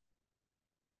factors.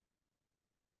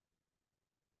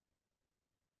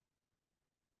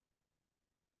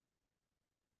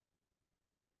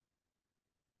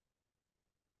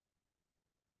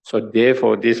 So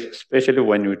therefore, this, especially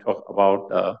when we talk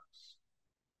about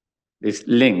this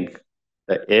link,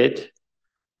 the eighth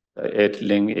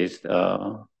link is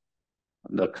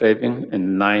the craving,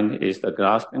 and 9 is the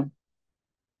grasping.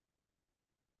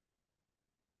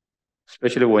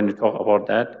 Especially when we talk about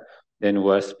that, then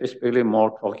we're specifically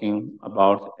more talking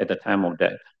about at the time of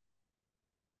death.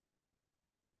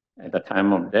 At the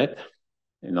time of death,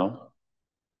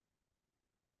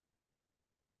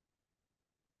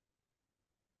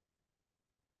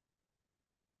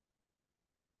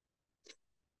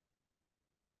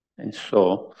 And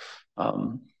so,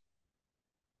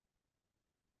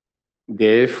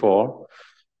 therefore,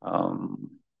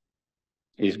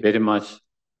 is very much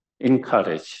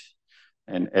encouraged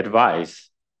and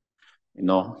advised,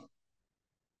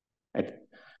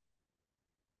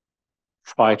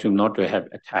 try to not to have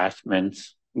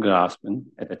attachments,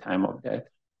 grasping at the time of death.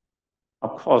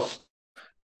 Of course,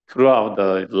 throughout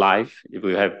the life, if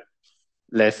we have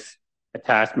less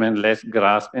attachment, less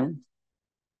grasping,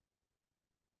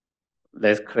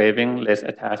 less craving, less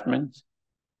attachment,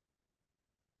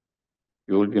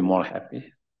 you will be more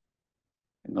happy.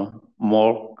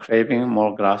 More craving,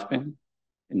 more grasping,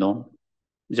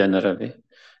 generally,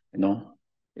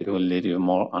 it will lead you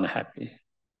more unhappy,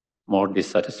 more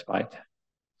dissatisfied.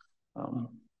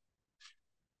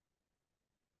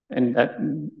 And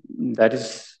that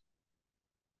is,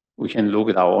 we can look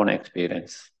at our own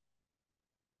experience,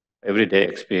 everyday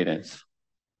experience,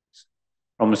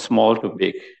 from small to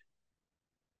big,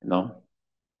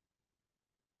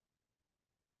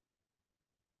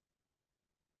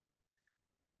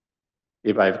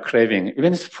 If I have craving,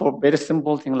 even for very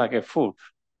simple thing like a food,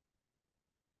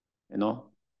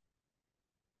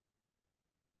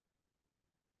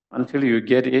 until you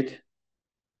get it,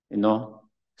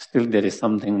 still there is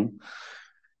something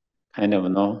kind of,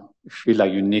 You feel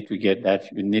like you need to get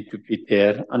that, you need to be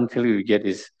there. Until you get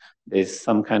this, there's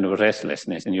some kind of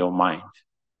restlessness in your mind.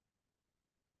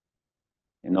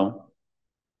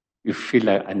 You feel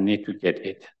like I need to get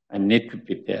it. I need to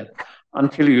be there.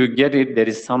 Until you get it, there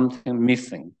is something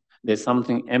missing. There's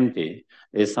something empty.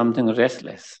 There's something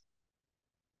restless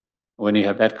when you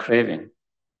have that craving.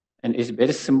 And it's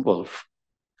very simple.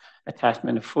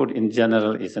 Attachment to food in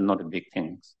general is not a big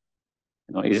thing.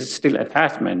 It's still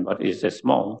attachment, but it's a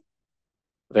small,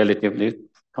 relatively,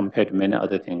 compared to many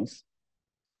other things.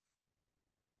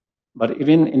 But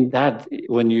even in that,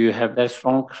 when you have that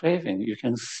strong craving, you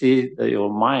can see that your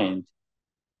mind,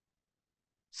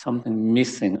 something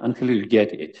missing until you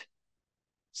get it.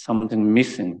 Something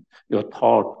missing. Your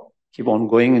thought keep on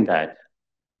going in that.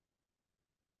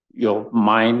 Your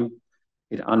mind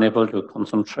is unable to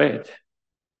concentrate.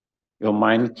 Your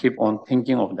mind keep on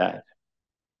thinking of that.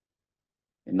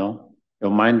 Your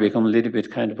mind becomes a little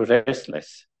bit kind of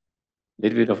restless,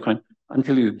 little bit of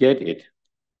until you get it.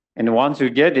 And once you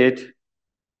get it,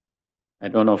 I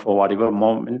don't know for whatever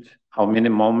moment, how many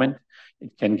moments,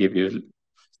 it can give you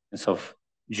a sense of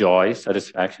joy,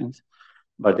 satisfaction,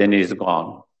 but then it's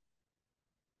gone.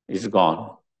 It's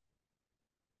gone.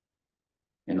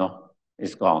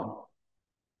 It's gone.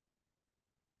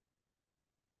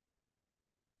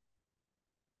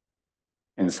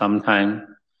 And sometimes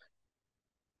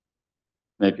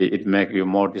maybe it makes you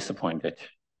more disappointed.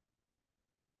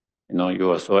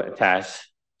 You are so attached,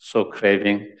 so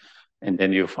craving, and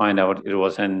then you find out it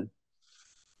wasn't,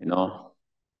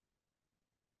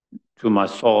 too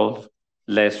much salt,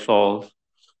 less salt,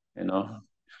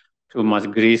 too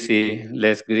much greasy,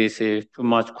 less greasy, too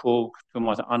much cooked, too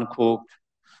much uncooked,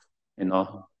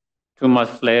 too much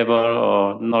flavor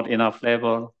or not enough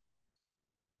flavor.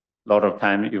 A lot of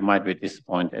time you might be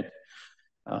disappointed.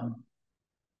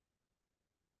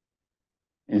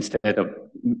 Instead of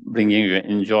bringing you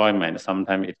enjoyment,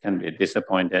 sometimes it can be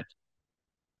disappointed.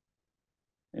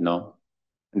 And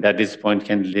that disappointment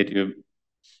can lead you,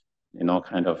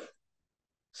 kind of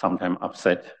sometimes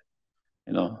upset.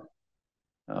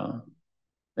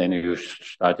 Then you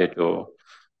started to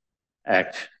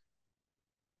act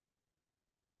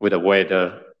with the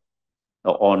waiter,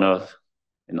 the owners,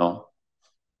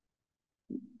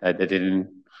 that they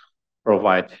didn't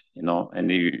provide,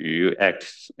 and you act,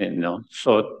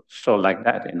 so like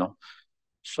that,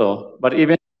 So, but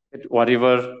even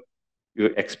whatever you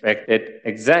expected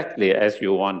exactly as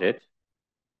you wanted,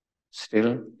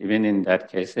 still, even in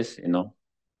that cases,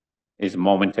 is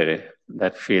momentary.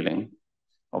 That feeling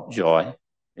of joy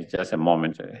is just a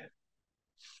momentary.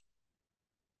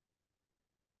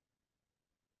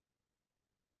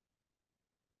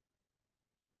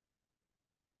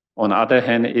 On the other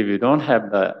hand, if you don't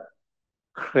have the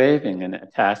craving and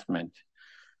attachment,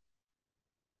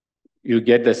 you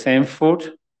get the same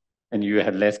food and you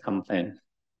have less complaint.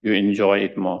 You enjoy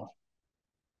it more.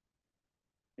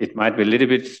 It might be a little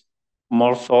bit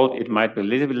more salt, it might be a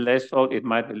little bit less salt, it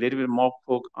might be a little bit more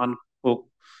cooked, uncooked,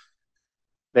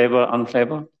 flavor,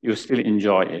 unflavor. You still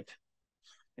enjoy it.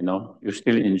 You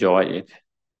still enjoy it.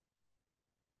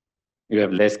 You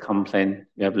have less complaint,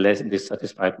 you have less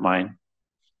dissatisfied mind,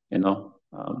 and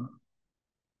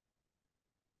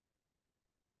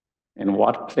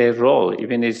what plays role,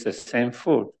 even if it's the same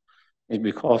food, is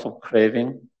because of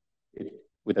craving.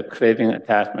 With a craving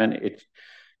attachment,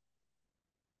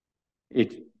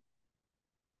 it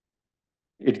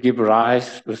gives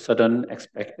rise to certain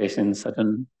expectations,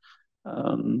 certain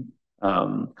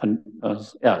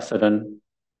certain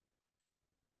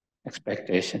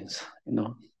expectations,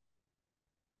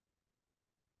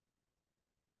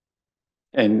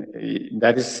 And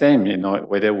that is same,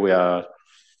 whether we are,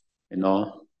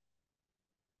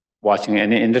 watching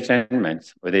any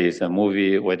entertainment, whether it's a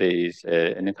movie, whether it's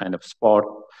any kind of sport,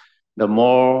 the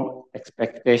more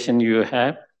expectation you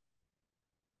have,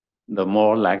 the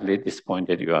more likely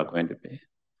disappointed you are going to be.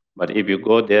 But if you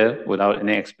go there without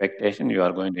any expectation, you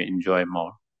are going to enjoy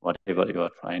more, whatever you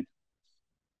are trying.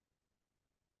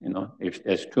 If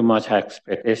there's too much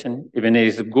expectation, even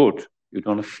if it's good, you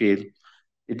don't feel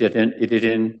it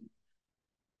didn't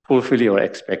fulfill your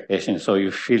expectation, so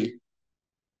you feel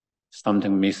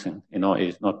something missing.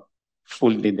 It's not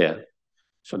fully there.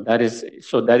 So that is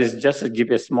just to give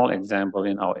a small example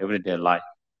in our everyday life.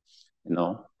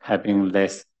 Having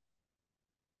less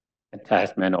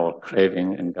attachment or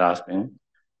craving and grasping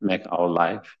make our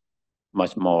life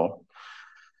much more,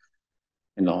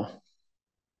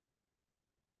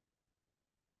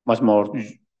 much more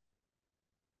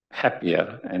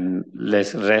happier and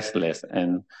less restless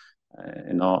and,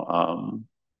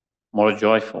 more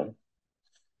joyful.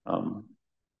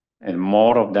 And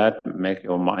more of that make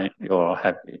your mind, your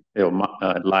happy, your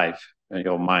life,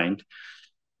 your mind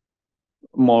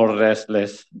more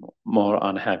restless, more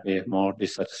unhappy, more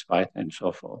dissatisfied, and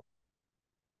so forth.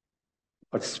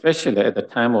 But especially at the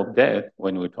time of death,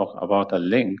 when we talk about a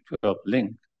link, 12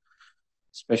 link,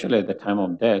 especially at the time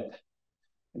of death,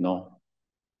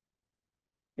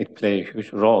 it plays a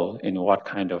huge role in what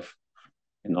kind of,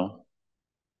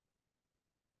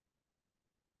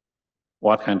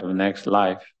 what kind of next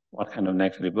life, what kind of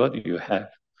next rebirth you have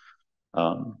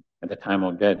at the time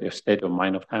of death, your state of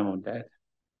mind of time of death.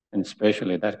 And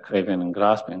especially that craving and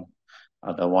grasping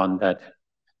are the one that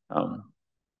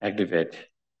activate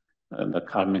the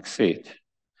karmic seed,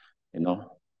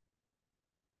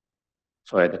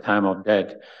 So at the time of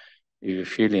death, you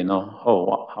feel,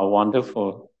 oh, how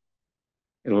wonderful.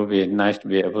 It would be nice to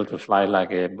be able to fly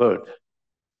like a bird.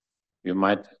 You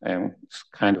might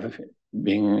kind of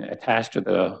being attached to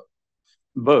the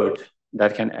bird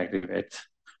that can activate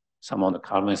some of the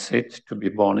karmic seed to be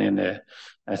born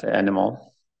as an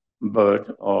animal,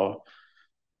 bird or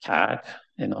cat,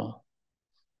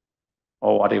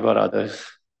 or whatever other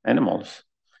animals,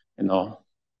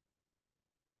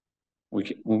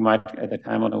 We might, at the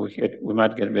time of the we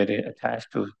might get very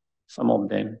attached to some of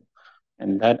them.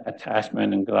 And that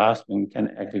attachment and grasping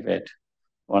can activate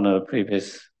one of the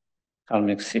previous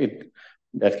karmic seed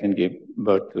that can give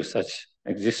birth to such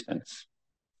existence,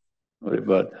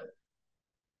 rebirth.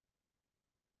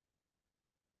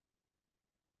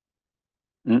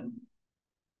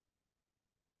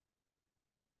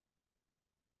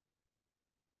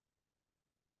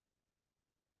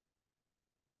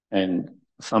 And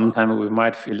sometimes we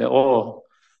might feel, oh,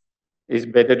 it's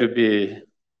better to be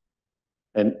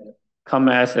and come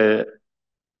as a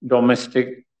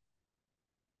domestic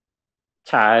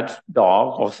cat,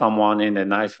 dog, or someone in a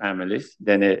nice families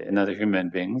than another human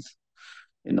beings.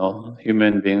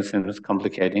 Human beings seems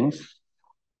complicating.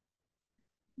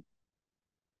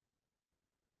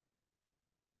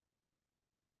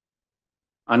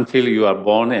 Until you are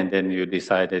born and then you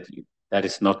decided that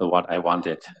is not what I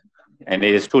wanted. And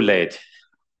it is too late.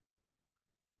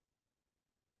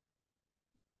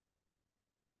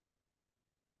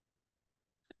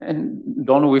 And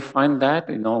don't we find that,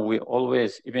 we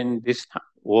always, even this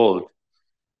world,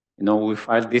 we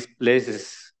find this place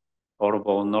is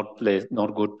horrible, not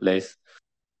good place.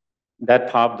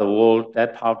 That part of the world,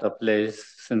 that part of the place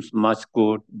seems much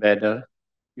good, better.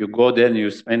 You go there and you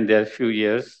spend there a few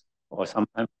years or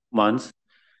sometimes months,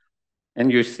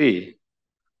 and you see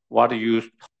what you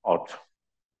thought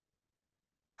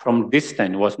from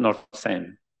distance was not the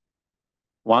same.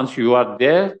 Once you are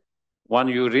there, when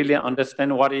you really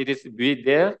understand what it is to be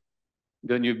there,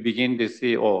 then you begin to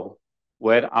see, oh,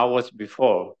 where I was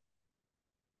before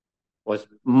was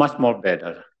much more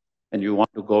better, and you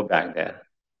want to go back there.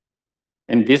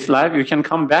 In this life, you can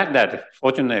come back there,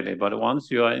 fortunately, but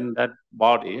once you are in that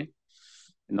body,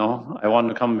 I want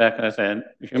to come back as a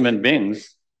human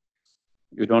beings,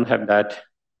 you don't have that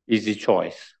easy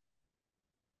choice,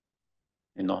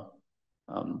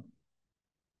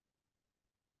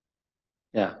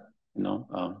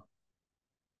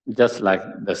 just like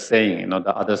the saying,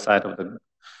 the other side of the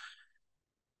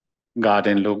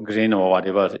garden look green or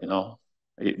whatever,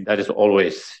 that is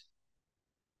always,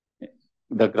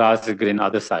 the grass is green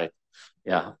other side.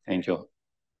 Yeah, thank you.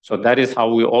 So that is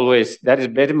how we always, that is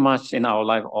very much in our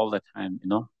life all the time,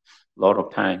 a lot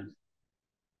of time.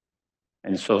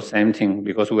 And so same thing,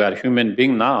 because we are human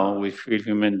being now, we feel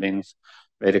human beings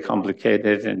very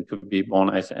complicated, and to be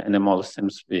born as an animal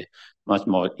seems to be much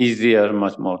more easier,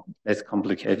 much more less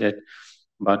complicated.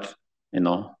 But,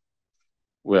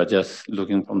 we are just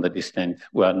looking from the distance.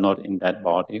 We are not in that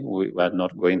body. We are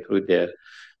not going through their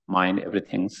mind,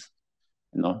 everything's,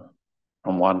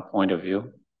 from one point of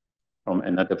view. From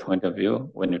another point of view,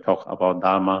 when you talk about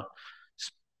Dharma,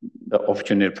 the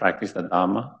opportunity to practice the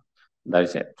Dharma, that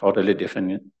is a totally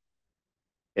different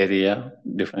area,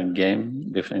 different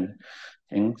game, different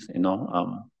things,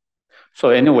 So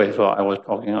anyway, so I was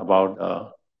talking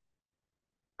about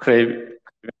craving,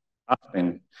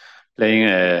 playing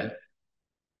a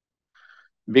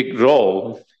big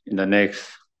role in the next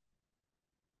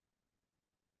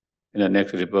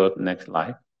rebirth, next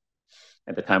life,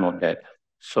 at the time of death.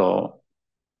 So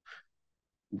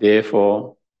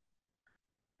therefore,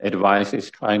 advice is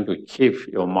trying to keep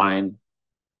your mind,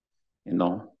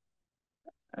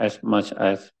 as much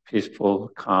as peaceful,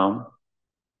 calm,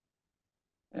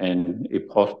 and if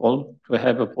possible, to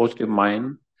have a positive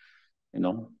mind,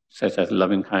 such as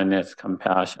loving kindness,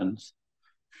 compassion,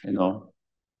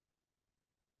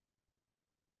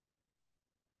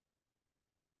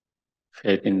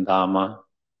 faith in Dharma,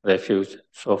 refuge,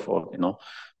 so forth,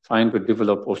 trying to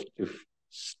develop positive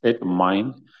state of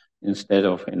mind instead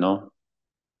of,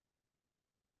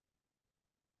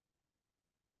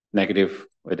 negative,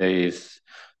 whether it's,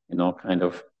 kind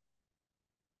of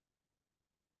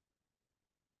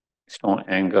strong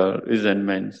anger,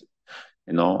 resentment,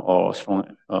 or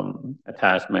strong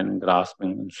attachment,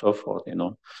 grasping, and so forth,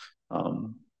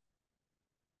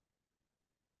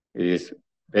 it is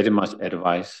very much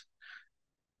advised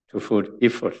to put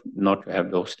effort not to have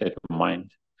those state of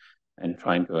mind and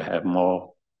trying to have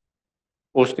more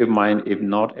positive mind, if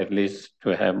not at least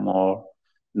to have more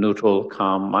neutral,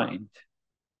 calm mind,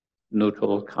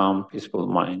 neutral, calm, peaceful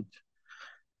mind.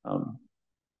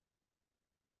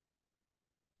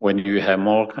 When you have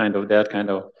more that kind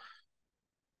of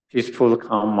peaceful,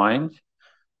 calm mind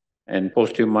and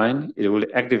positive mind, it will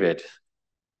activate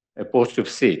a positive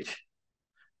seed.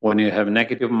 When you have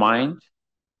negative mind,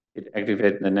 it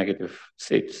activates the negative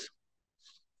seeds,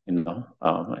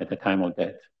 at the time of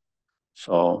death.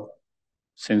 So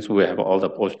since we have all the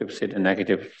positive seed and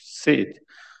negative seed,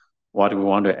 what we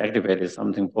want to activate is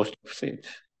something positive seed,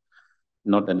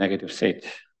 not the negative seed,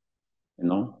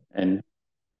 and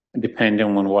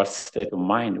depending on what state of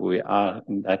mind we are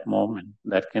in that moment,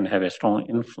 that can have a strong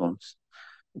influence.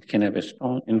 It can have a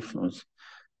strong influence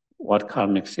what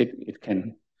karmic seed it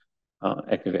can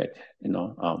activate,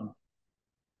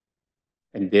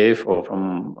 and therefore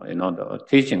from, the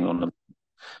teaching on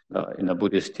in the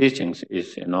Buddhist teachings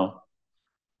is,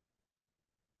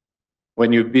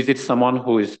 when you visit someone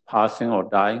who is passing or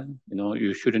dying,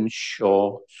 you shouldn't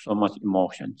show so much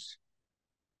emotions.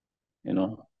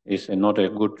 It's not a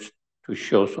good to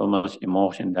show so much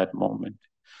emotion in that moment.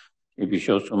 If you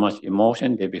show so much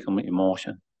emotion, they become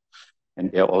emotion.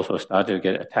 And they also start to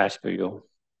get attached to you.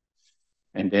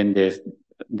 And then their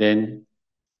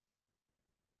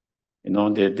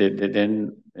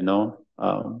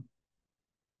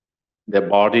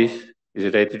body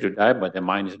is ready to die, but the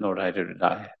mind is not ready to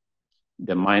die.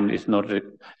 The mind is not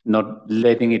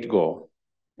letting it go,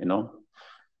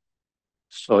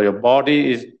 So your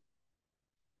body is,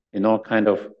 kind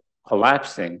of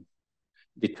collapsing,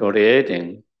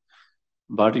 deteriorating,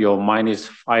 but your mind is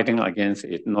fighting against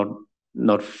it,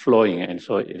 not flowing, and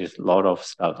so it is a lot of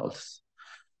struggles.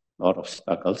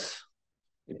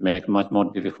 It makes much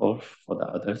more difficult for the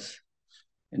others,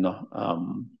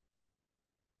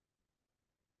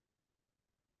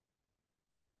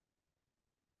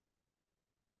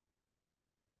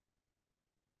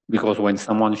 because when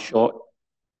someone shows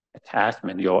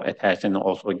attachment, your attachment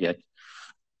also gets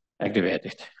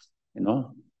activated,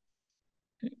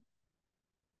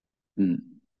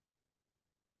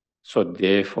 So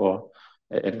therefore,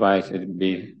 the advice is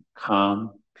be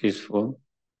calm, peaceful,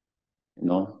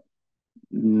 not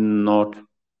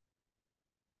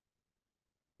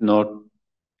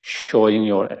showing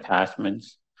your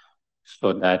attachments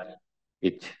so that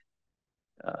it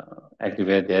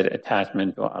activates their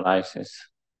attachment to arises,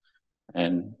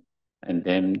 and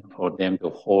then for them to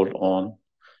hold on,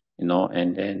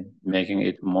 and then making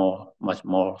it much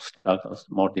more struggles,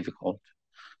 more difficult.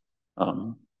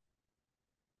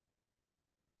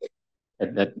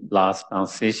 At that last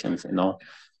transitions,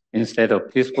 instead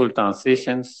of peaceful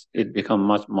transitions, it becomes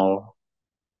much more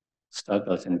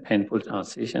struggles and painful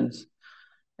transitions.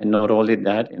 And not only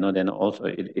that, then also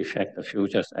it affects the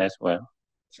futures as well.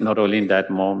 It's not only in that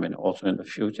moment, also in the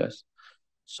futures.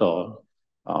 So,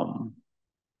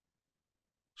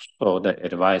 so the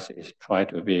advice is try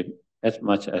to be as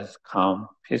much as calm,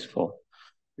 peaceful.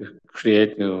 You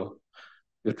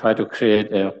try to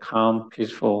create a calm,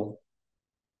 peaceful.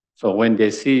 So when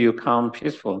they see you calm,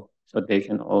 peaceful, so they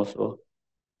can also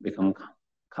become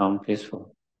calm,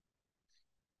 peaceful.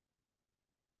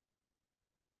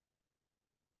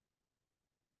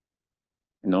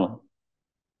 A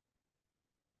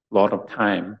lot of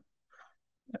time,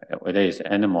 whether it's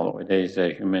animal, whether it's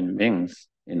human beings,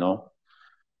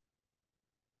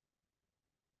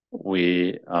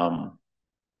 we, I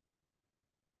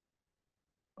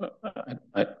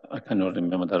cannot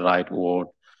remember the right word.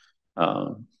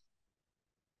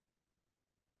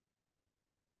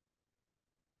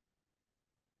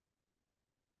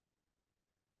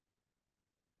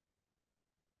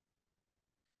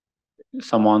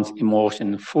 Someone's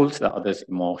emotion fools the other's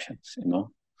emotions,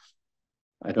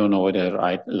 I don't know whether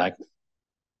right, like,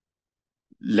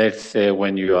 let's say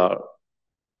when you are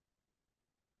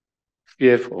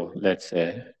fearful, let's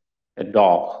say a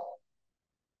dog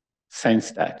sense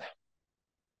that,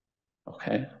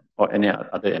 okay, or any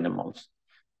other animals,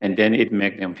 and then it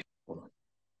makes them fearful,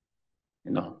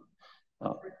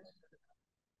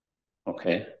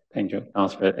 Okay, thank you.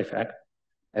 Transfer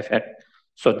effect.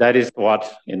 So that is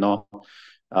what, you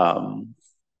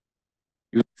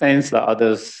sense the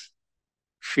other's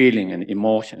feeling and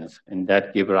emotions, and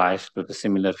that give rise to the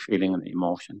similar feeling and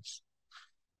emotions.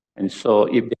 And so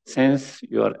if they sense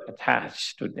you are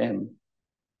attached to them,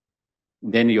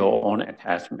 then your own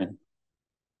attachment,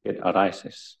 it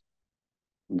arises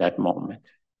in that moment.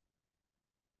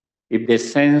 If they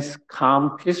sense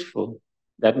calm, peaceful,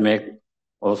 that may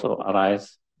also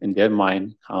arise in their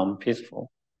mind, calm,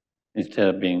 peaceful,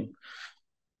 instead of being,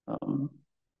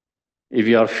 if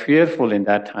you are fearful in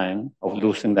that time of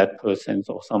losing that person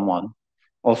or someone,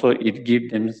 also it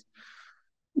gives them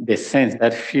the sense,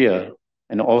 that fear,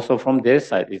 and also from their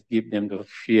side, it gives them the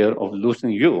fear of losing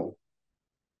you,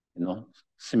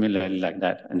 similarly like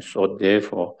that. And so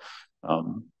therefore,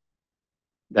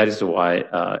 that is why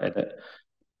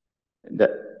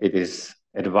that it is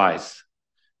advised,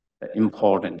 the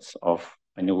importance of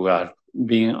when you are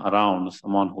being around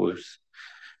someone who is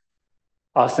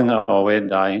passing away,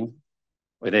 dying,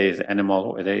 whether it's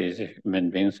animal, whether it's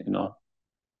human beings,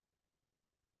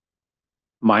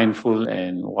 mindful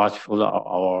and watchful of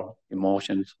our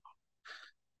emotions,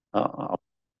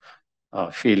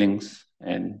 feelings,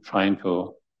 and trying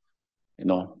to,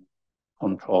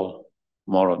 control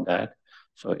more of that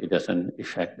so it doesn't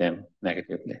affect them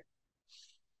negatively.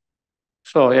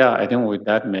 So yeah, I think with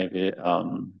that maybe,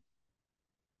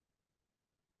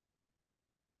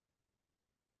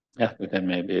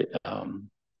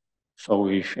 so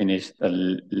we finished the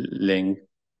link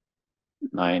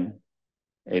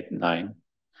 989.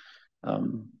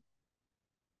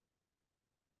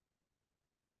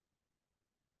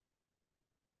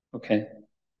 Okay.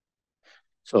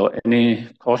 So any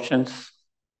questions,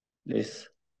 please?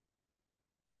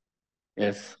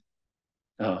 Yes.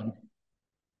 Bill.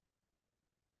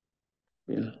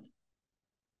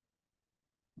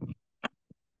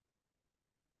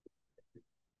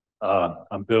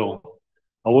 I'm Bill.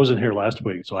 I wasn't here last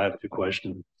week, so I have 2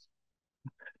 questions.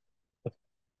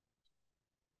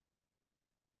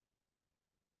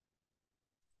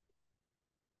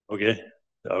 Okay.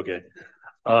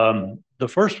 The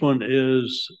first one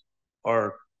is,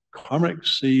 are karmic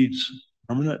seeds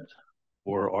permanent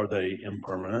or are they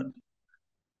impermanent?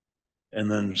 And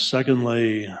then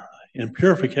secondly, in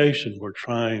purification, one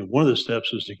of the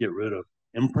steps is to get rid of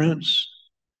imprints.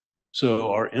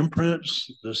 So are imprints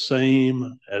the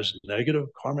same as negative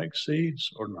karmic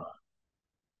seeds or not?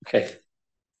 Okay.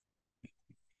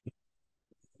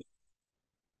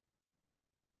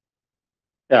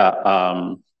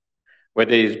 Yeah,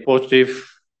 whether it's positive,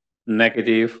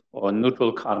 negative, or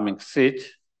neutral karmic seed,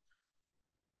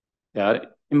 they are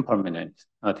impermanent.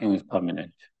 Nothing is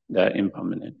permanent. They are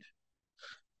impermanent.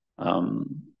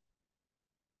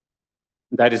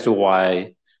 That is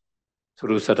why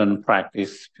through certain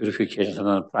practice, purification,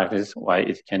 certain practice, why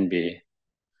it can be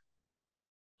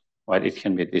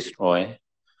destroyed.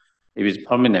 If it's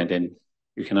permanent, then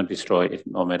you cannot destroy it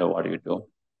no matter what you do.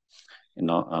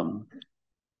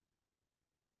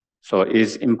 So it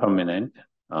is impermanent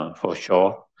for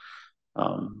sure.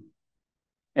 And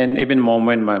even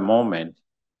moment by moment,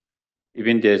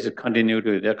 even there's a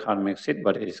continuity with the karmic seed,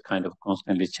 but it's kind of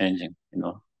constantly changing,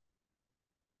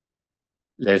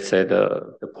 Let's say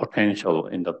the potential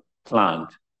in the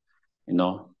plant,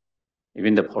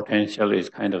 even the potential is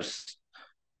kind of,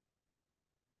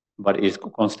 but it's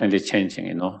constantly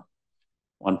changing,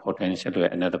 one potential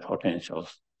to another potential,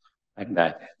 like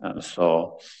that.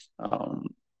 So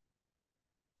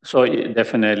it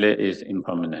definitely is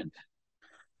impermanent.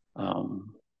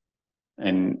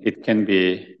 And it can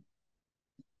be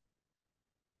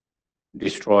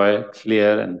destroyed,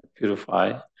 clear, and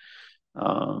purified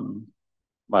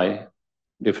by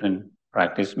different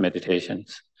practice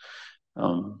meditations.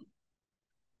 And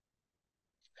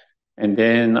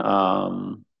then,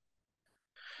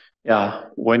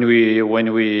 when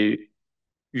we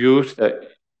use the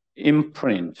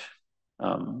imprint,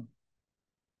 and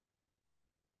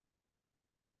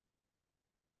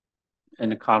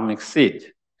the karmic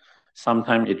seed,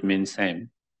 sometimes it means same,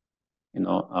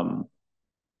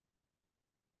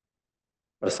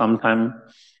 but sometimes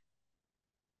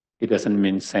it doesn't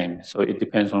mean same. So it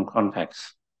depends on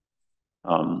context.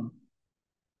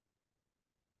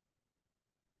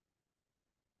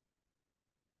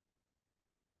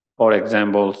 For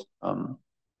example,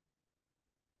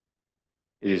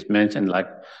 it is mentioned like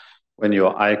when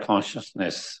your eye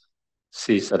consciousness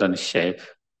sees certain shape,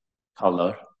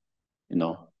 color,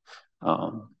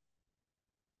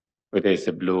 whether it's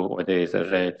a blue, whether it's a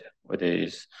red, whether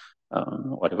it's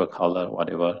whatever color,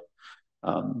 whatever.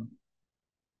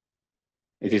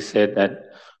 It is said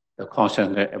that the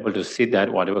consciousness able to see that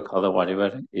whatever color,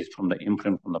 whatever is from the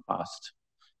imprint from the past,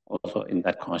 also in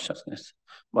that consciousness.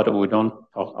 But we don't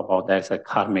talk about that as a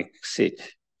karmic seed,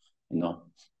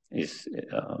 is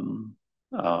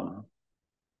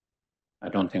I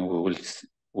don't think we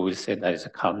will say that is a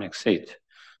karmic seed.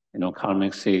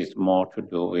 Karmic seed is more to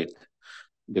do with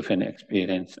different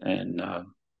experience and,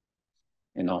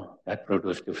 that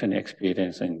produce different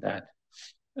experience in that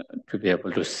to be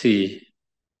able to see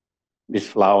this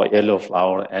flower, yellow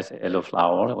flower, as a yellow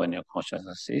flower when your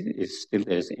consciousness sees it, still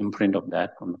there's imprint of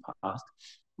that from the past.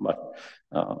 But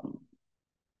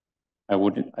I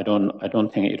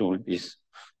don't think it will be.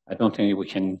 I don't think we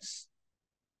can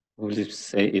really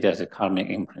say it as a karmic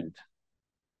imprint.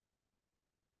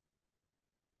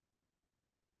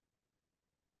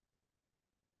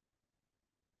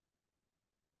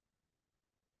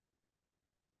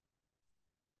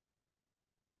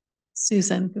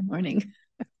 Susan, good morning.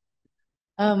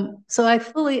 So I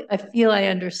feel I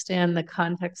understand the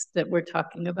context that we're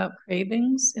talking about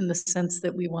cravings in the sense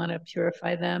that we want to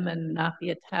purify them and not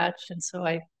be attached. And so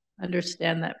I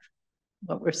understand that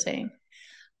what we're saying.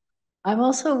 I'm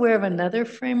also aware of another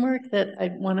framework that I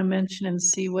want to mention and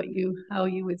see how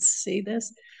you would see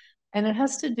this. And it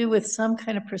has to do with some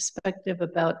kind of perspective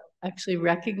about actually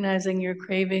recognizing your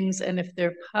cravings, and if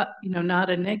they're not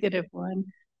a negative one,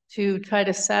 to try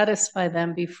to satisfy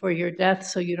them before your death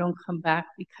so you don't come back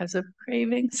because of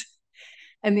cravings.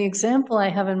 And the example I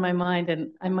have in my mind, and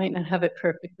I might not have it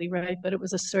perfectly right, but it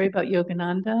was a story about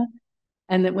Yogananda,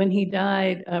 and that when he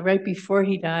died, right before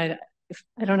he died,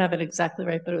 I don't have it exactly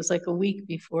right, but it was like a week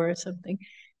before or something,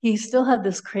 he still had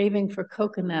this craving for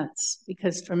coconuts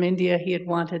because from India he had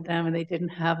wanted them and they didn't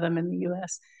have them in the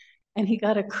US. And he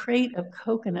got a crate of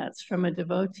coconuts from a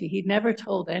devotee. He'd never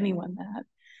told anyone that.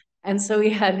 And so he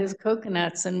had his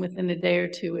coconuts, and within a day or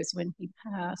two is when he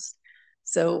passed.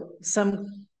 So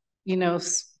some,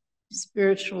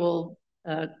 spiritual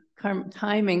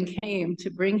timing came to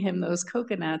bring him those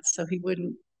coconuts so he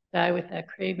wouldn't die with that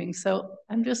craving. So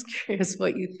I'm just curious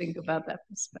what you think about that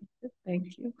perspective.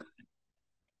 Thank you.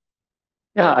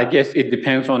 Yeah, I guess it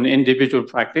depends on the individual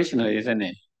practitioner, isn't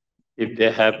it? If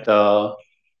they have the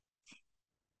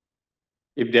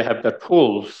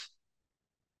tools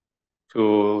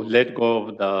to let go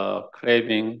of the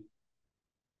craving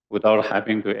without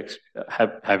having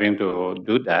to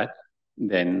do that,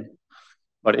 then.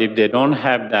 But if they don't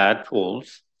have that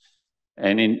tools,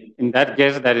 and in that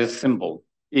case, that is simple,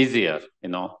 easier.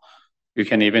 You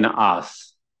can even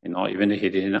ask. Even if he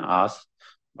didn't ask,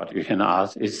 but you can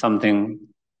ask. Is something.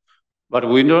 But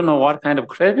we don't know what kind of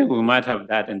craving we might have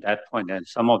that in that point, and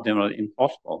some of them are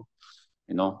impossible.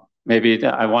 Maybe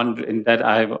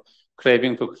I have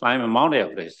craving to climb Mount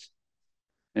Everest.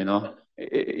 It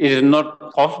is not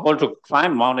possible to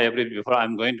climb Mount Everest before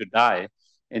I'm going to die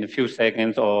in a few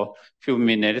seconds or few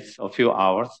minutes or few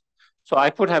hours. So I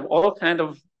could have all kind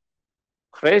of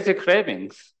crazy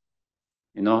cravings,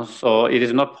 so it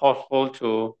is not possible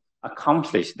to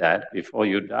accomplish that before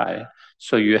you die.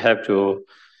 So you have to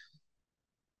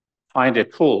find the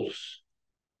tools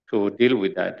to deal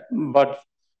with that. But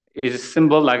it's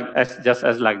simple just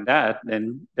as like that,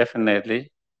 then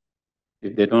definitely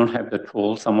if they don't have the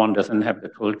tool, someone doesn't have the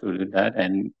tool to do that,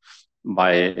 and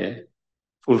by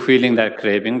fulfilling that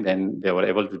craving, then they were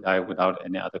able to die without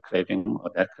any other craving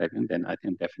or that craving, then I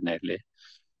think definitely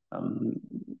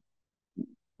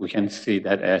we can see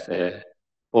that as a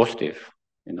positive,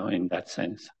 in that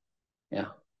sense. Yeah.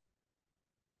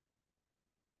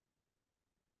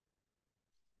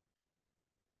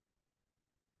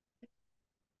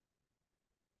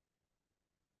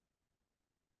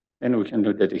 Then we can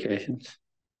do dedications.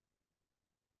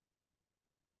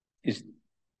 Is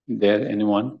there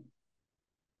anyone?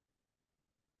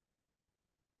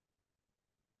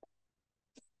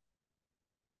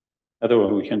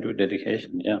 Otherwise, we can do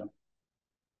dedication, yeah.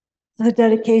 The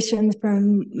dedication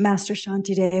from Master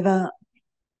Shantideva.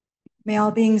 May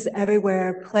all beings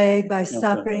everywhere, plagued by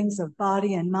sufferings of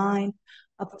body and mind,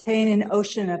 obtain an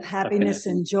ocean of happiness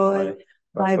and joy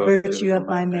by virtue of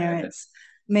my merits.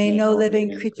 May no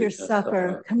living creature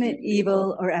suffer, commit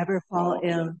evil, or ever fall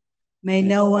ill. May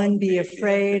no one be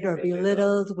afraid or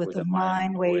belittled with a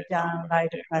mind weighed down by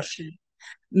depression.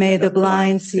 May the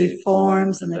blind see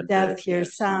forms and the deaf hear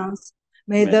sounds.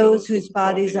 May those whose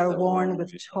bodies are worn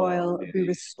with toil be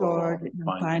restored in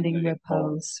finding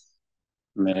repose.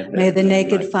 May the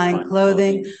naked find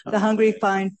clothing, the hungry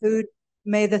find food.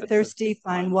 May the thirsty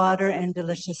find water and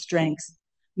delicious drinks.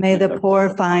 May the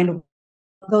poor find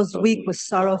those weak with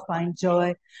sorrow find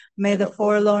joy. May the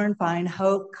forlorn find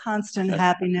hope, constant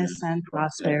happiness, and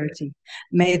prosperity.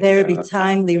 May there be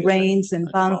timely rains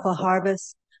and bountiful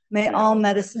harvests. May all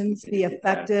medicines be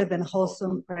effective and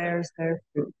wholesome prayers bear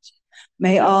fruit.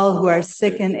 May all who are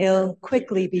sick and ill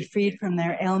quickly be freed from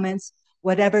their ailments.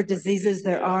 Whatever diseases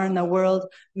there are in the world,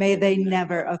 may they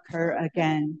never occur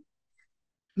again.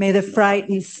 May the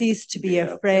frightened cease to be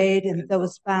afraid and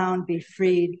those bound be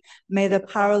freed. May the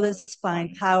powerless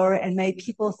find power and may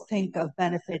people think of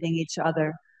benefiting each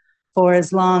other. For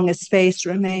as long as space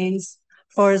remains,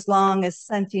 for as long as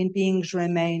sentient beings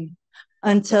remain,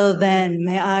 until then,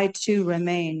 may I too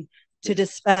remain to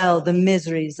dispel the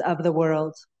miseries of the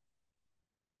world.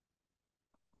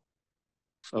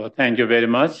 So thank you very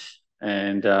much.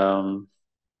 And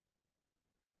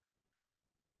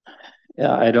yeah,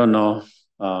 I don't know.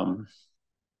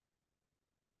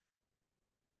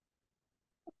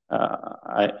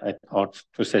 I thought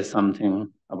to say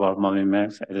something about Mommy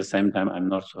Max. At the same time, I'm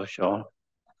not so sure.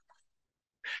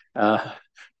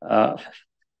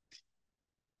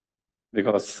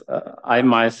 Because I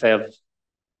myself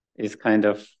is kind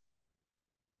of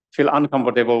feel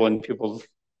uncomfortable when people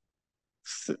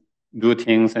do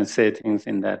things and say things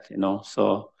in that, you know.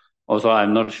 So also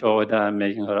I'm not sure whether I'm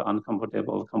making her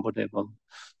uncomfortable, comfortable.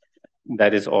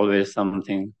 That is always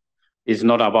something. It's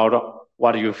not about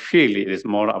what you feel, it is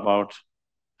more about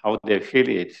how they feel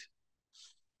it.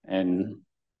 And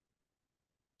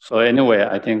so anyway,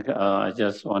 I think I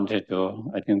just wanted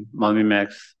to, I think Mommy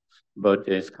Mac's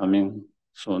birthday is coming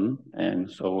soon.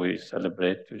 And so we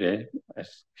celebrate today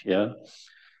as here.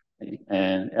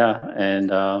 And yeah,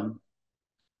 and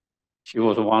she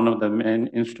was one of the main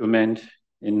instruments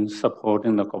in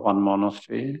supporting the Kopan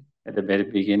monastery at the very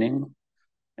beginning.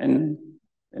 And,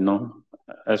 you know,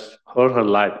 as her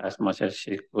life as much as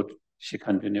she could, she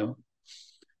continued.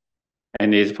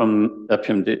 And it's from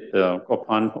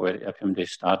Kopan where FMD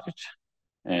started.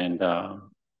 And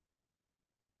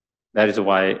that is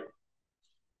why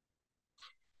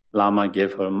Lama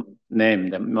gave her name,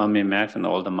 the Mummy Max, and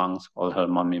all the monks called her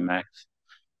Mummy Max.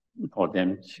 For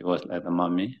them, she was like the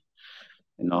mummy,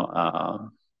 you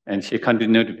know, and she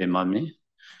continued to be mummy.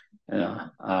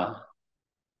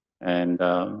 And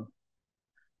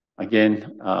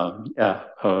again, yeah,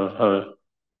 her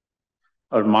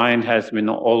mind has been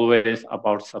always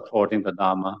about supporting the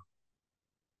Dharma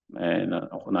and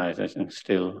organization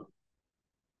still.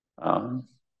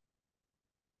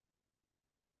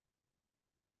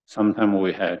 Sometimes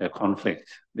we had a conflict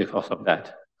because of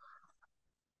that.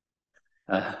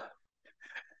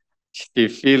 She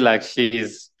feels like she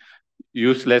is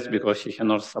useless because she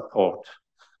cannot support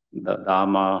the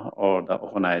Dharma or the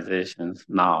organizations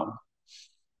now.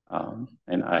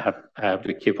 And I have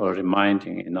to keep her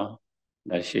reminding, you know,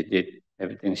 that she did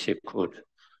everything she could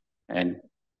and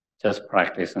just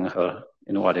practicing her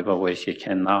in whatever way she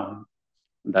can now.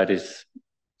 That is,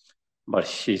 but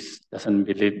she doesn't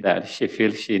believe that. She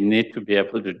feels she needs to be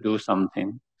able to do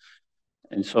something.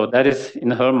 And so that is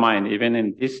in her mind, even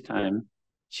in this time,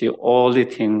 she only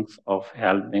thinks of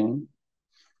helping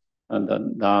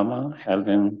the Dharma,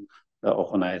 helping the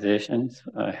organizations,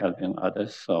 helping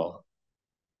others. So,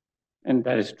 and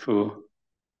that is true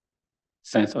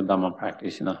sense of Dharma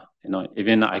practitioner. You know,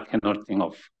 even I cannot think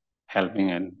of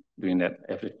helping and doing that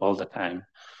all the time,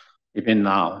 even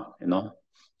now, you know.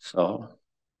 So,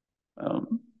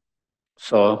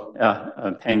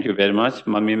 yeah, thank you very much,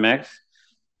 Mummy Max.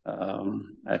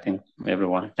 I think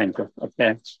everyone, thank you.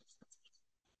 Okay.